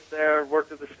my wife there.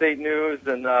 Worked at the State News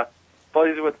and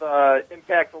buddies with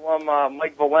Impact alum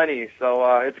Mike Valeni.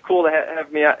 So it's cool to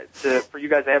have me for you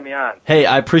guys to have me on. Hey,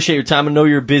 I appreciate your time. I know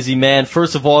you're a busy man.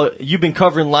 First of all, you've been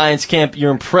covering Lions camp. Your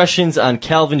impressions on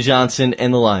Calvin Johnson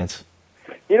and the Lions?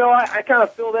 You know, I kind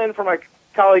of filled in for my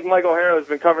colleague Mike O'Hara, who's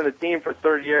been covering the team for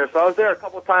 30 years. So I was there a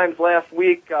couple of times last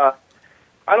week.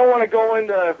 I don't want to go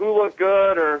into who looked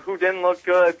good or who didn't look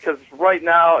good because right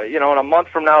now, in a month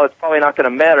from now, it's probably not going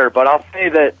to matter. But I'll say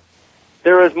that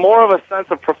there is more of a sense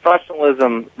of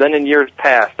professionalism than in years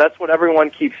past. That's what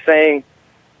everyone keeps saying.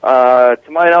 To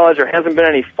my knowledge, there hasn't been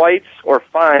any fights or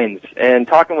fines. And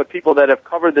talking with people that have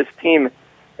covered this team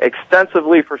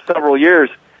extensively for several years,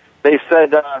 they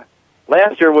said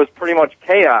last year was pretty much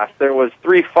chaos. There was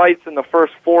 3 fights in the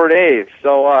first 4 days.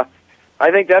 So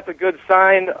I think that's a good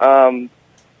sign.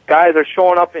 Guys are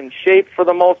showing up in shape for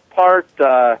the most part,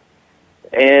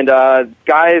 and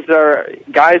guys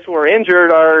who are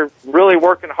injured are really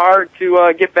working hard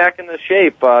to get back into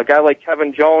shape. A guy like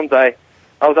Kevin Jones, I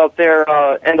was out there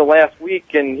end of last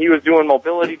week, and he was doing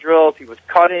mobility drills. He was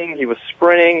cutting, he was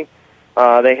sprinting.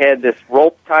 They had this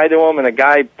rope tied to him, and a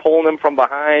guy pulling him from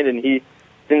behind, and he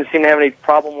didn't seem to have any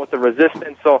problem with the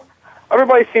resistance. So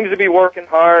everybody seems to be working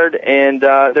hard, and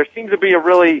there seems to be a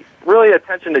really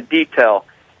attention to detail.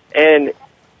 And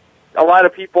a lot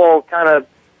of people kind of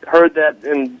heard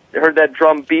that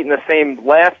drum beating the same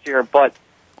last year, but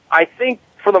I think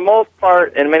for the most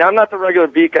part, and I'm not the regular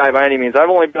beat guy by any means. I've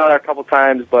only been out there a couple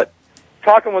times, but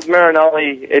talking with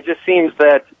Marinelli, it just seems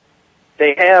that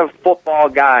they have football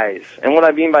guys. And what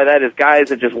I mean by that is guys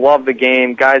that just love the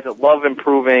game, guys that love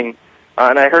improving.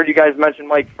 And I heard you guys mention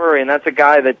Mike Furry, and that's a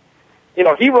guy that,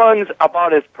 he runs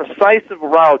about as precise of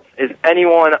routes as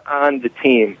anyone on the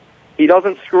team. He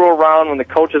doesn't screw around when the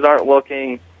coaches aren't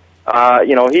looking.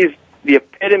 He's the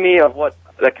epitome of what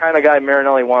the kind of guy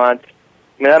Marinelli wants.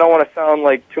 I don't want to sound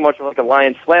like too much like a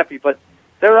Lion slappy, but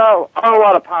there are a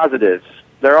lot of positives.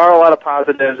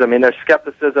 There's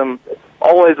skepticism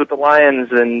always with the Lions,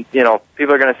 and,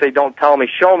 people are going to say, don't tell me,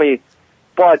 show me.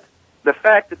 But the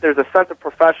fact that there's a sense of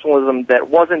professionalism that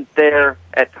wasn't there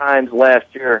at times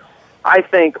last year, I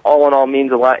think all in all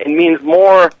means a lot. It means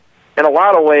more in a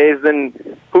lot of ways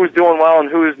than who's doing well and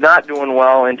who's not doing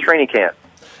well in training camp.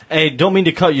 Hey, don't mean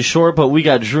to cut you short, but we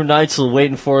got Drew Neitzel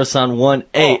waiting for us on one.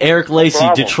 Hey, Eric Lacy,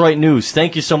 no Detroit News.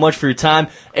 Thank you so much for your time.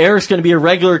 Eric's going to be a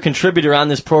regular contributor on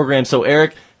this program. So,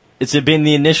 Eric, it's been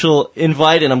the initial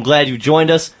invite, and I'm glad you joined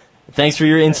us. Thanks for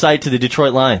your insight to the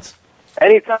Detroit Lions.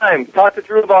 Anytime. Talk to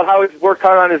Drew about how he's worked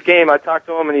hard on his game. I talked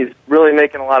to him, and he's really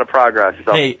making a lot of progress.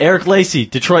 So. Hey, Eric Lacy,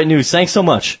 Detroit News. Thanks so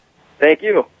much. Thank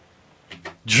you.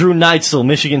 Drew Neitzel,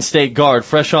 Michigan State guard,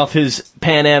 fresh off his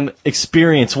Pan Am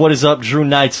experience. What is up, Drew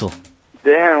Neitzel?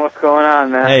 Dan, what's going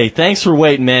on, man? Hey, thanks for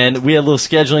waiting, man. We had a little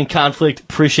scheduling conflict.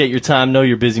 Appreciate your time. Know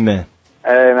you're a busy man.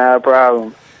 Hey, not a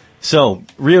problem. So,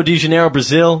 Rio de Janeiro,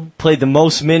 Brazil, played the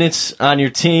most minutes on your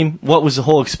team. What was the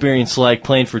whole experience like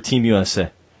playing for Team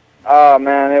USA? Oh,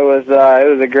 man, it was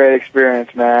a great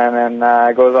experience, man, and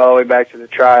it goes all the way back to the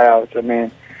tryouts.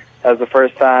 That was the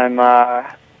first time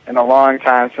in a long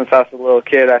time since I was a little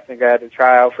kid. I think I had to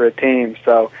try out for a team,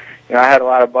 so I had a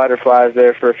lot of butterflies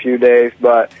there for a few days,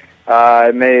 but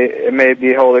it made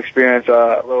the whole experience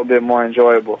a little bit more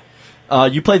enjoyable.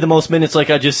 You played the most minutes, like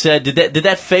I just said. Did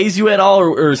that faze you at all,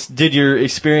 or did your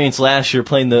experience last year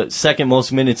playing the second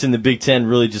most minutes in the Big Ten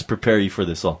really just prepare you for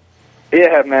this all?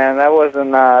 Yeah, man, that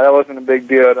wasn't a big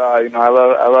deal at all.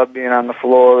 I love being on the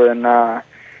floor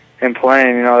and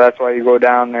playing. That's why you go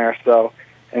down there. So,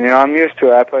 and I'm used to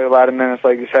it. I played a lot of minutes,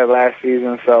 like you said, last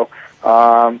season. So,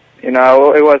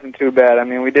 it wasn't too bad.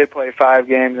 We did play 5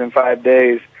 games in 5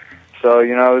 days. So, it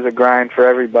was a grind for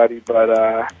everybody. But,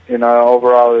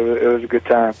 overall, it was a good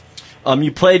time.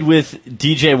 You played with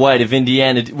DJ White of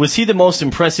Indiana. Was he the most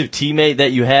impressive teammate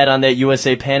that you had on that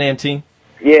USA Pan Am team?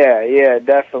 Yeah,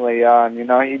 definitely.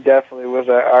 He definitely was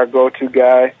our go-to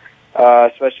guy,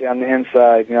 especially on the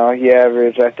inside. He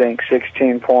averaged, I think,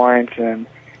 16 points, and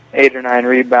 8 or 9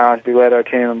 rebounds. He led our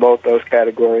team in both those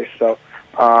categories. So,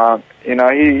 you know,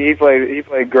 he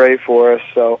played great for us.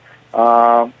 So,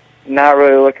 not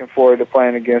really looking forward to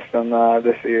playing against him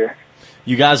this year.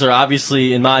 You guys are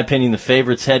obviously, in my opinion, the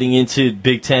favorites heading into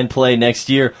Big Ten play next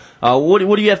year. What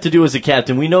do you have to do as a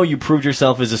captain? We know you proved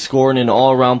yourself as a scorer and an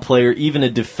all-around player, even a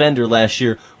defender last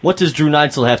year. What does Drew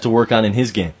Neitzel have to work on in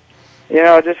his game? You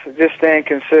know, just staying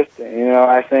consistent. You know,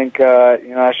 I think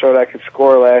you know, I showed I could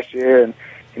score last year, and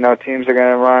you know, teams are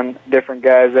going to run different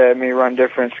guys at me, run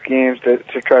different schemes to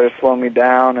try to slow me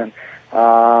down. And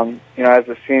you know, as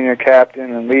a senior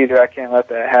captain and leader, I can't let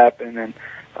that happen. And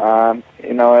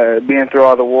you know, being through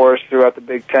all the wars throughout the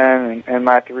Big Ten and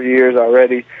my 3 years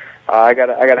already, I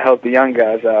gotta help the young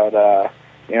guys out.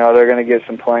 You know, they're going to get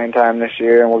some playing time this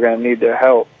year, and we're going to need their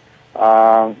help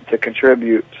to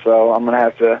contribute. So I'm going to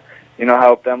have to, you know,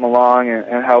 help them along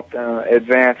and help them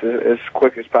advance as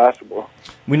quick as possible.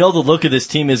 We know the look of this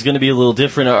team is going to be a little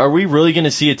different. Are we really going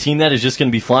to see a team that is just going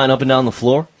to be flying up and down the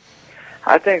floor?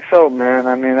 I think so, man.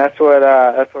 I mean, that's what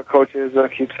Coach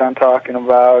Izzo keeps on talking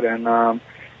about, and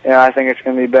you know, I think it's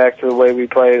going to be back to the way we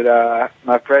played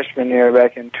my freshman year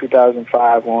back in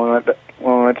 2005 when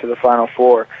we went to the Final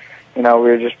Four. You know, we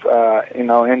were just you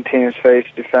know, in team's face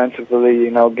defensively,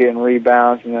 you know, getting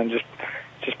rebounds and then just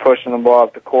pushing the ball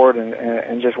up the court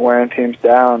and just wearing teams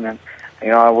down. And you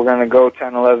know, we're going to go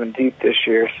 10-11 deep this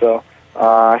year, so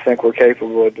I think we're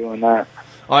capable of doing that.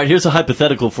 All right, here's a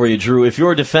hypothetical for you, Drew. If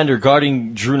you're a defender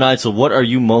guarding Drew Neitzel, what are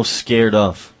you most scared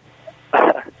of?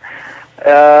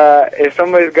 If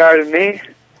somebody's guarding me?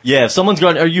 Yeah, if someone's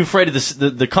guarding, are you afraid of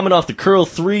the coming off the curl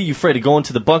three? You afraid of going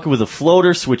to the bucket with a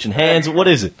floater, switching hands? What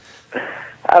is it?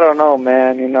 I don't know,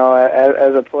 man. You know,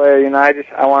 as a player, you know,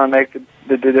 I want to make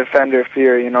the defender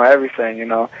fear, you know, everything, you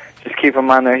know. Just keep them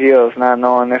on their heels, not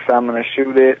knowing if I'm going to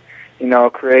shoot it, you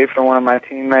know, create for one of my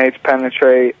teammates,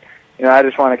 penetrate. You know, I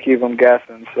just want to keep them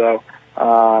guessing. So,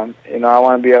 you know, I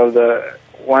want to be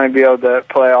able to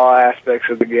play all aspects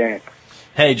of the game.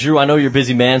 Hey, Drew, I know you're a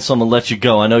busy man, so I'm going to let you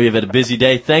go. I know you've had a busy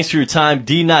day. Thanks for your time.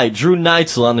 D-Night, Drew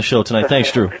Neitzel on the show tonight.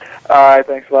 Thanks, Drew. All right,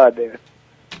 thanks a lot, David.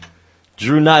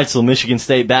 Drew Neitzel, Michigan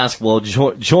State basketball,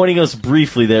 joining us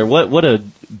briefly there. What a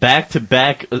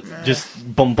back-to-back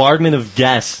just bombardment of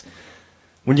guests.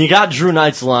 When you got Drew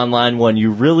Neitzel on line one,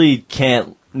 you really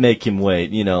can't make him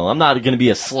wait. You know, I'm not going to be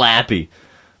a slappy,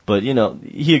 but, you know,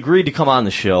 he agreed to come on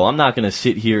the show. I'm not going to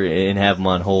sit here and have him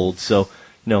on hold. So,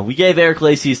 you know, we gave Eric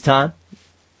Lacey his time.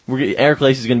 Eric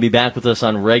Lacey is going to be back with us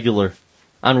on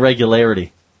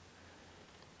regularity.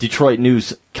 Detroit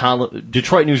News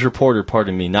reporter,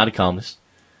 pardon me, not a columnist,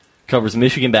 covers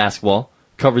Michigan basketball,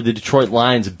 covered the Detroit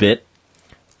Lions a bit,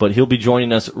 but he'll be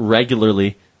joining us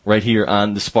regularly right here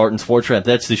on the Spartan Sports Wrap.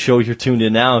 That's the show you're tuned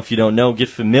in now. If you don't know, get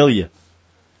familiar.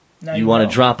 Now you want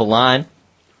to drop a line,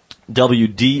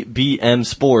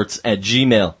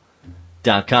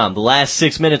 WDBMsports@gmail.com. The last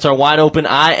 6 minutes are wide open.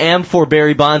 I am for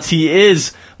Barry Bonds. He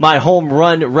is my home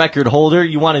run record holder.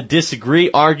 You want to disagree,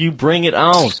 argue, bring it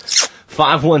on.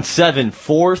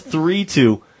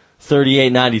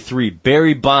 517-432-3893.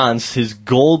 Barry Bonds, his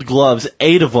gold gloves,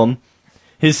 8 of them.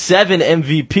 His 7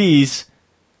 MVPs.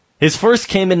 His first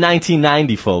came in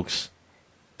 1990, folks.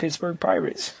 Pittsburgh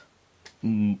Pirates.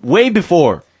 Way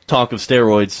before talk of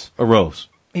steroids arose.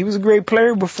 He was a great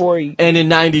player before he... And in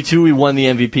 92, he won the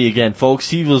MVP again, folks.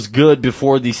 He was good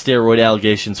before the steroid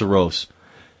allegations arose.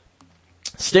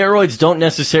 Steroids don't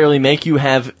necessarily make you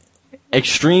have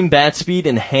extreme bat speed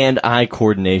and hand-eye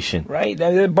coordination. Right,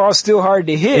 that ball's still hard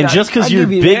to hit. And just because you're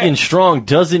big and strong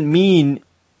doesn't mean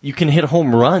you can hit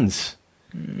home runs.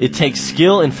 It takes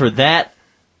skill, and for that,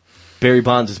 Barry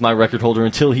Bonds is my record holder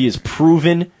until he is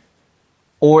proven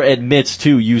or admits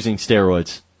to using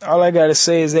steroids. All I gotta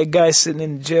say is that guy sitting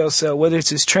in the jail cell, whether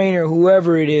it's his trainer or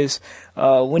whoever it is,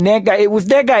 if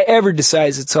that guy ever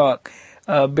decides to talk,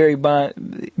 Barry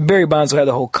Bonds will have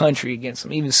the whole country against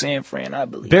him, even San Fran, I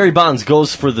believe. Barry Bonds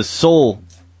goes for the sole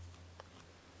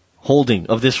holding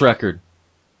of this record.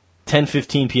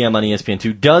 10:15 p.m. on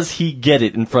ESPN2. Does he get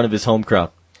it in front of his home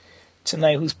crowd?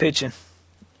 Tonight, who's pitching?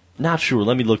 Not sure.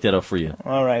 Let me look that up for you.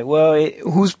 All right. Well,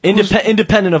 who's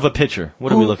independent of a pitcher?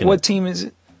 What are we looking at? What team is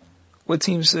it? What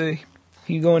team's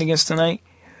he going against tonight?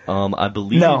 I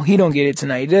believe. No, he don't get it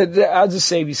tonight. I'll just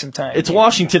save you some time. It's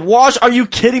Washington. Are you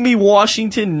kidding me?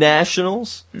 Washington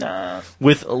Nationals? Nah.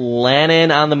 With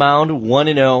Lannan on the mound,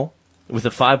 1-0, with a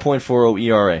 5.40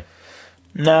 ERA.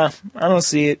 Nah, I don't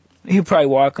see it. He'll probably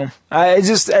walk him. I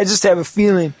just have a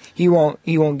feeling he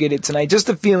won't get it tonight. Just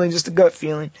a feeling, just a gut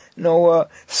feeling. No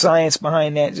science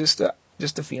behind that. Just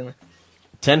a feeling.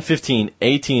 10:15,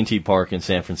 AT&T Park in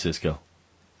San Francisco.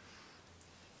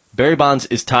 Barry Bonds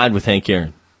is tied with Hank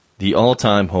Aaron the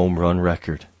all-time home run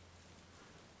record.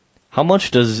 How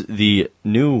much does the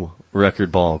new record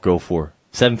ball go for?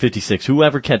 756.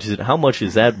 Whoever catches it, how much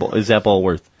is that ball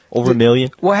worth? Over $1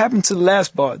 million? What happened to the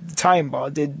last ball, the time ball?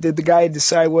 Did the guy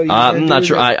decide what he was going to do? I'm not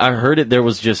sure. I heard it. There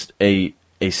was just a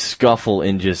scuffle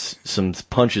and just some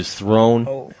punches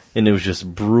thrown, and it was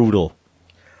just brutal.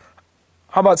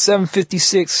 How about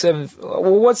 756?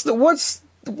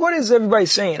 What is everybody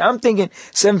saying? I'm thinking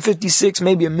 756,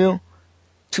 maybe $1 million,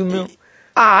 $2 million.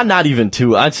 Not even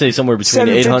two. I'd say somewhere between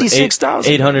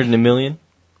 756,000. 800 and $1 million.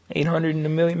 800 and $1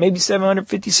 million, maybe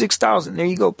 756,000. There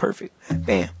you go, perfect.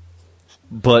 Bam.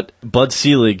 But Bud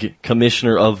Selig,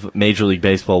 commissioner of Major League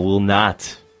Baseball, will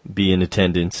not be in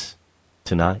attendance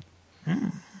tonight.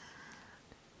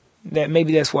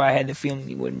 Maybe that's why I had the feeling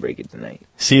he wouldn't break it tonight.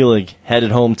 Selig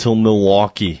headed home till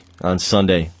Milwaukee on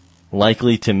Sunday,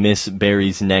 likely to miss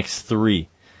Barry's next 3.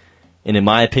 And in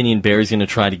my opinion, Barry's going to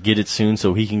try to get it soon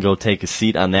so he can go take a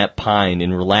seat on that pine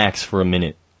and relax for a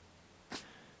minute.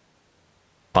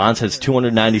 Bonds has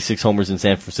 296 homers in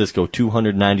San Francisco.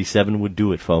 297 would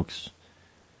do it, folks.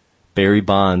 Barry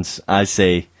Bonds, I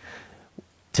say,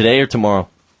 today or tomorrow,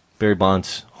 Barry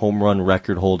Bonds, home run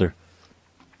record holder.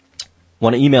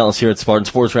 Want to email us here at Spartan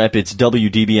Sports Wrap? It's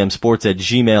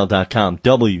WDBMsports@gmail.com.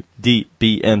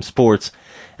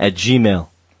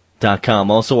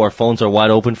 WDBMsports@gmail.com. Also, our phones are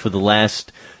wide open for the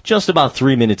last just about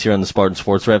 3 minutes here on the Spartan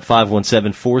Sports Wrap.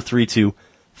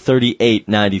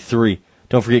 517-432-3893.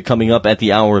 Don't forget, coming up at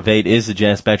the hour of 8 is the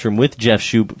Jazz Spectrum with Jeff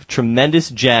Shoup. Tremendous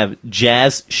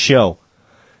jazz show.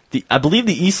 I believe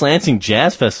the East Lansing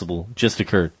Jazz Festival just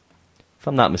occurred, if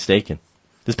I'm not mistaken.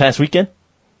 This past weekend?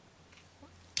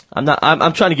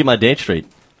 I'm trying to get my date straight.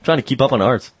 I'm trying to keep up on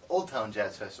ours. Old Town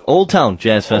Jazz Festival. Old Town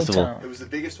Jazz Festival. It was the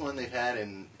biggest one they've had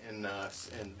in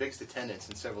biggest attendance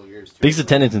in several years. Biggest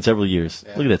attendance in several years.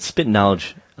 Yeah. Look at that, spitting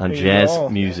knowledge on jazz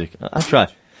music. I try.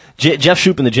 Jeff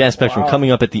Shoup and the Jazz Spectrum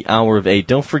coming up at the hour of 8.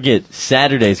 Don't forget,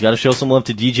 Saturdays, got to show some love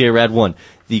to DJ Rad 1.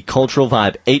 The Cultural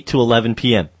Vibe, 8 to 11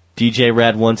 p.m. DJ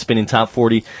Rad 1 spinning top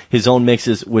 40, his own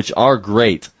mixes, which are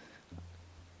great.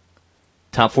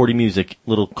 Top 40 music,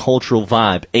 little Cultural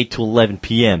Vibe, 8 to 11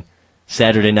 p.m.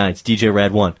 Saturday nights, DJ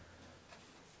Rad 1.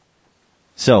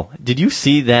 So, did you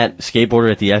see that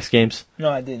skateboarder at the X Games?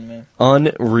 No, I didn't, man.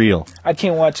 Unreal. I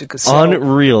can't watch it because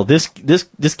Unreal. This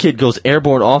kid goes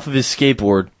airborne off of his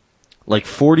skateboard like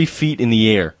 40 feet in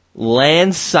the air,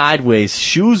 lands sideways,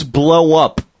 shoes blow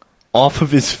up off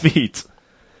of his feet.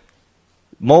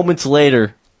 Moments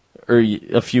later, or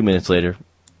a few minutes later,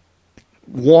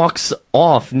 walks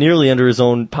off nearly under his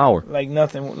own power. Like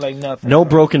nothing. No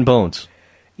broken bones.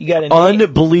 You got an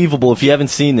unbelievable if you haven't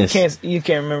seen this. You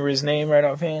can't remember his name right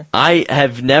offhand? I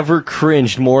have never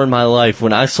cringed more in my life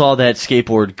when I saw that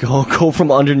skateboard go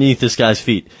from underneath this guy's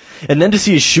feet. And then to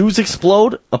see his shoes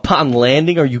explode upon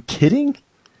landing, are you kidding?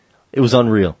 It was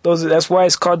unreal. That's why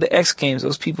it's called the X Games.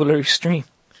 Those people are extreme.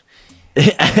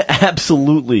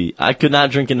 Absolutely. I could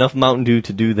not drink enough Mountain Dew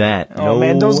to do that. Oh,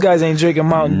 man, those guys ain't drinking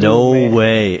Mountain Dew. No man.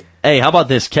 way. Hey, how about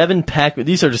this? Kevin Pac...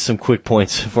 These are just some quick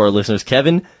points for our listeners.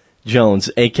 Kevin Jones,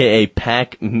 a.k.a.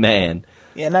 Pac-Man.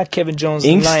 Yeah, not Kevin Jones.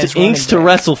 Inks to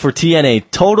wrestle for TNA.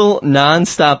 Total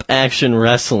non-stop action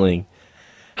wrestling.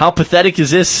 How pathetic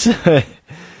is this?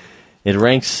 It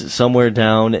ranks somewhere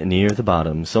down near the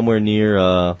bottom. Somewhere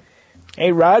near...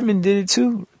 Hey, Rodman did it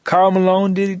too. Karl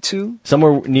Malone did it too.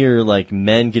 Somewhere near, like,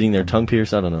 men getting their tongue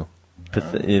pierced. I don't know.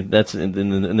 That's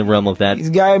in the realm of that.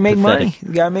 He's got to make money. He's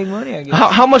got to make money, I guess.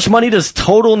 How much money does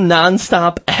total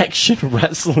non-stop action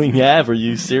wrestling have? Are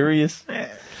you serious?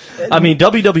 I mean,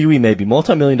 WWE maybe.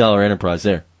 Multi-million-dollar enterprise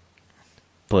there.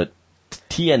 But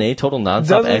TNA, total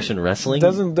non-stop action wrestling?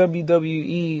 Doesn't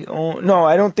WWE own... No,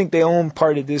 I don't think they own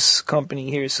part of this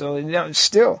company here. So,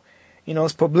 still,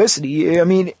 it's publicity. I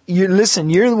mean, you're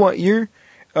the one... you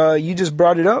just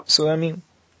brought it up, so, I mean,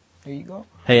 there you go.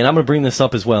 Hey, and I'm going to bring this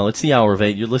up as well. It's the hour of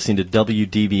 8. You're listening to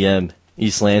WDBM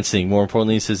East Lansing. More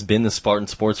importantly, this has been the Spartan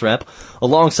Sports Wrap.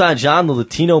 Alongside John the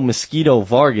Latino Mosquito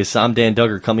Vargas, I'm Dan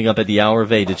Duggar. Coming up at the hour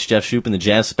of 8, it's Jeff Shoup and the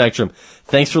Jazz Spectrum.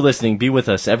 Thanks for listening. Be with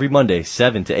us every Monday,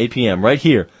 7 to 8 p.m. right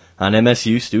here on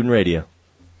MSU Student Radio.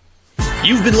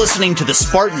 You've been listening to the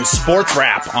Spartan Sports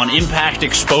Wrap on Impact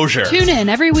Exposure. Tune in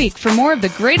every week for more of the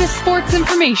greatest sports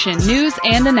information, news,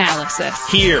 and analysis.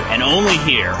 Here and only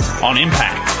here on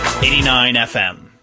Impact 89 FM.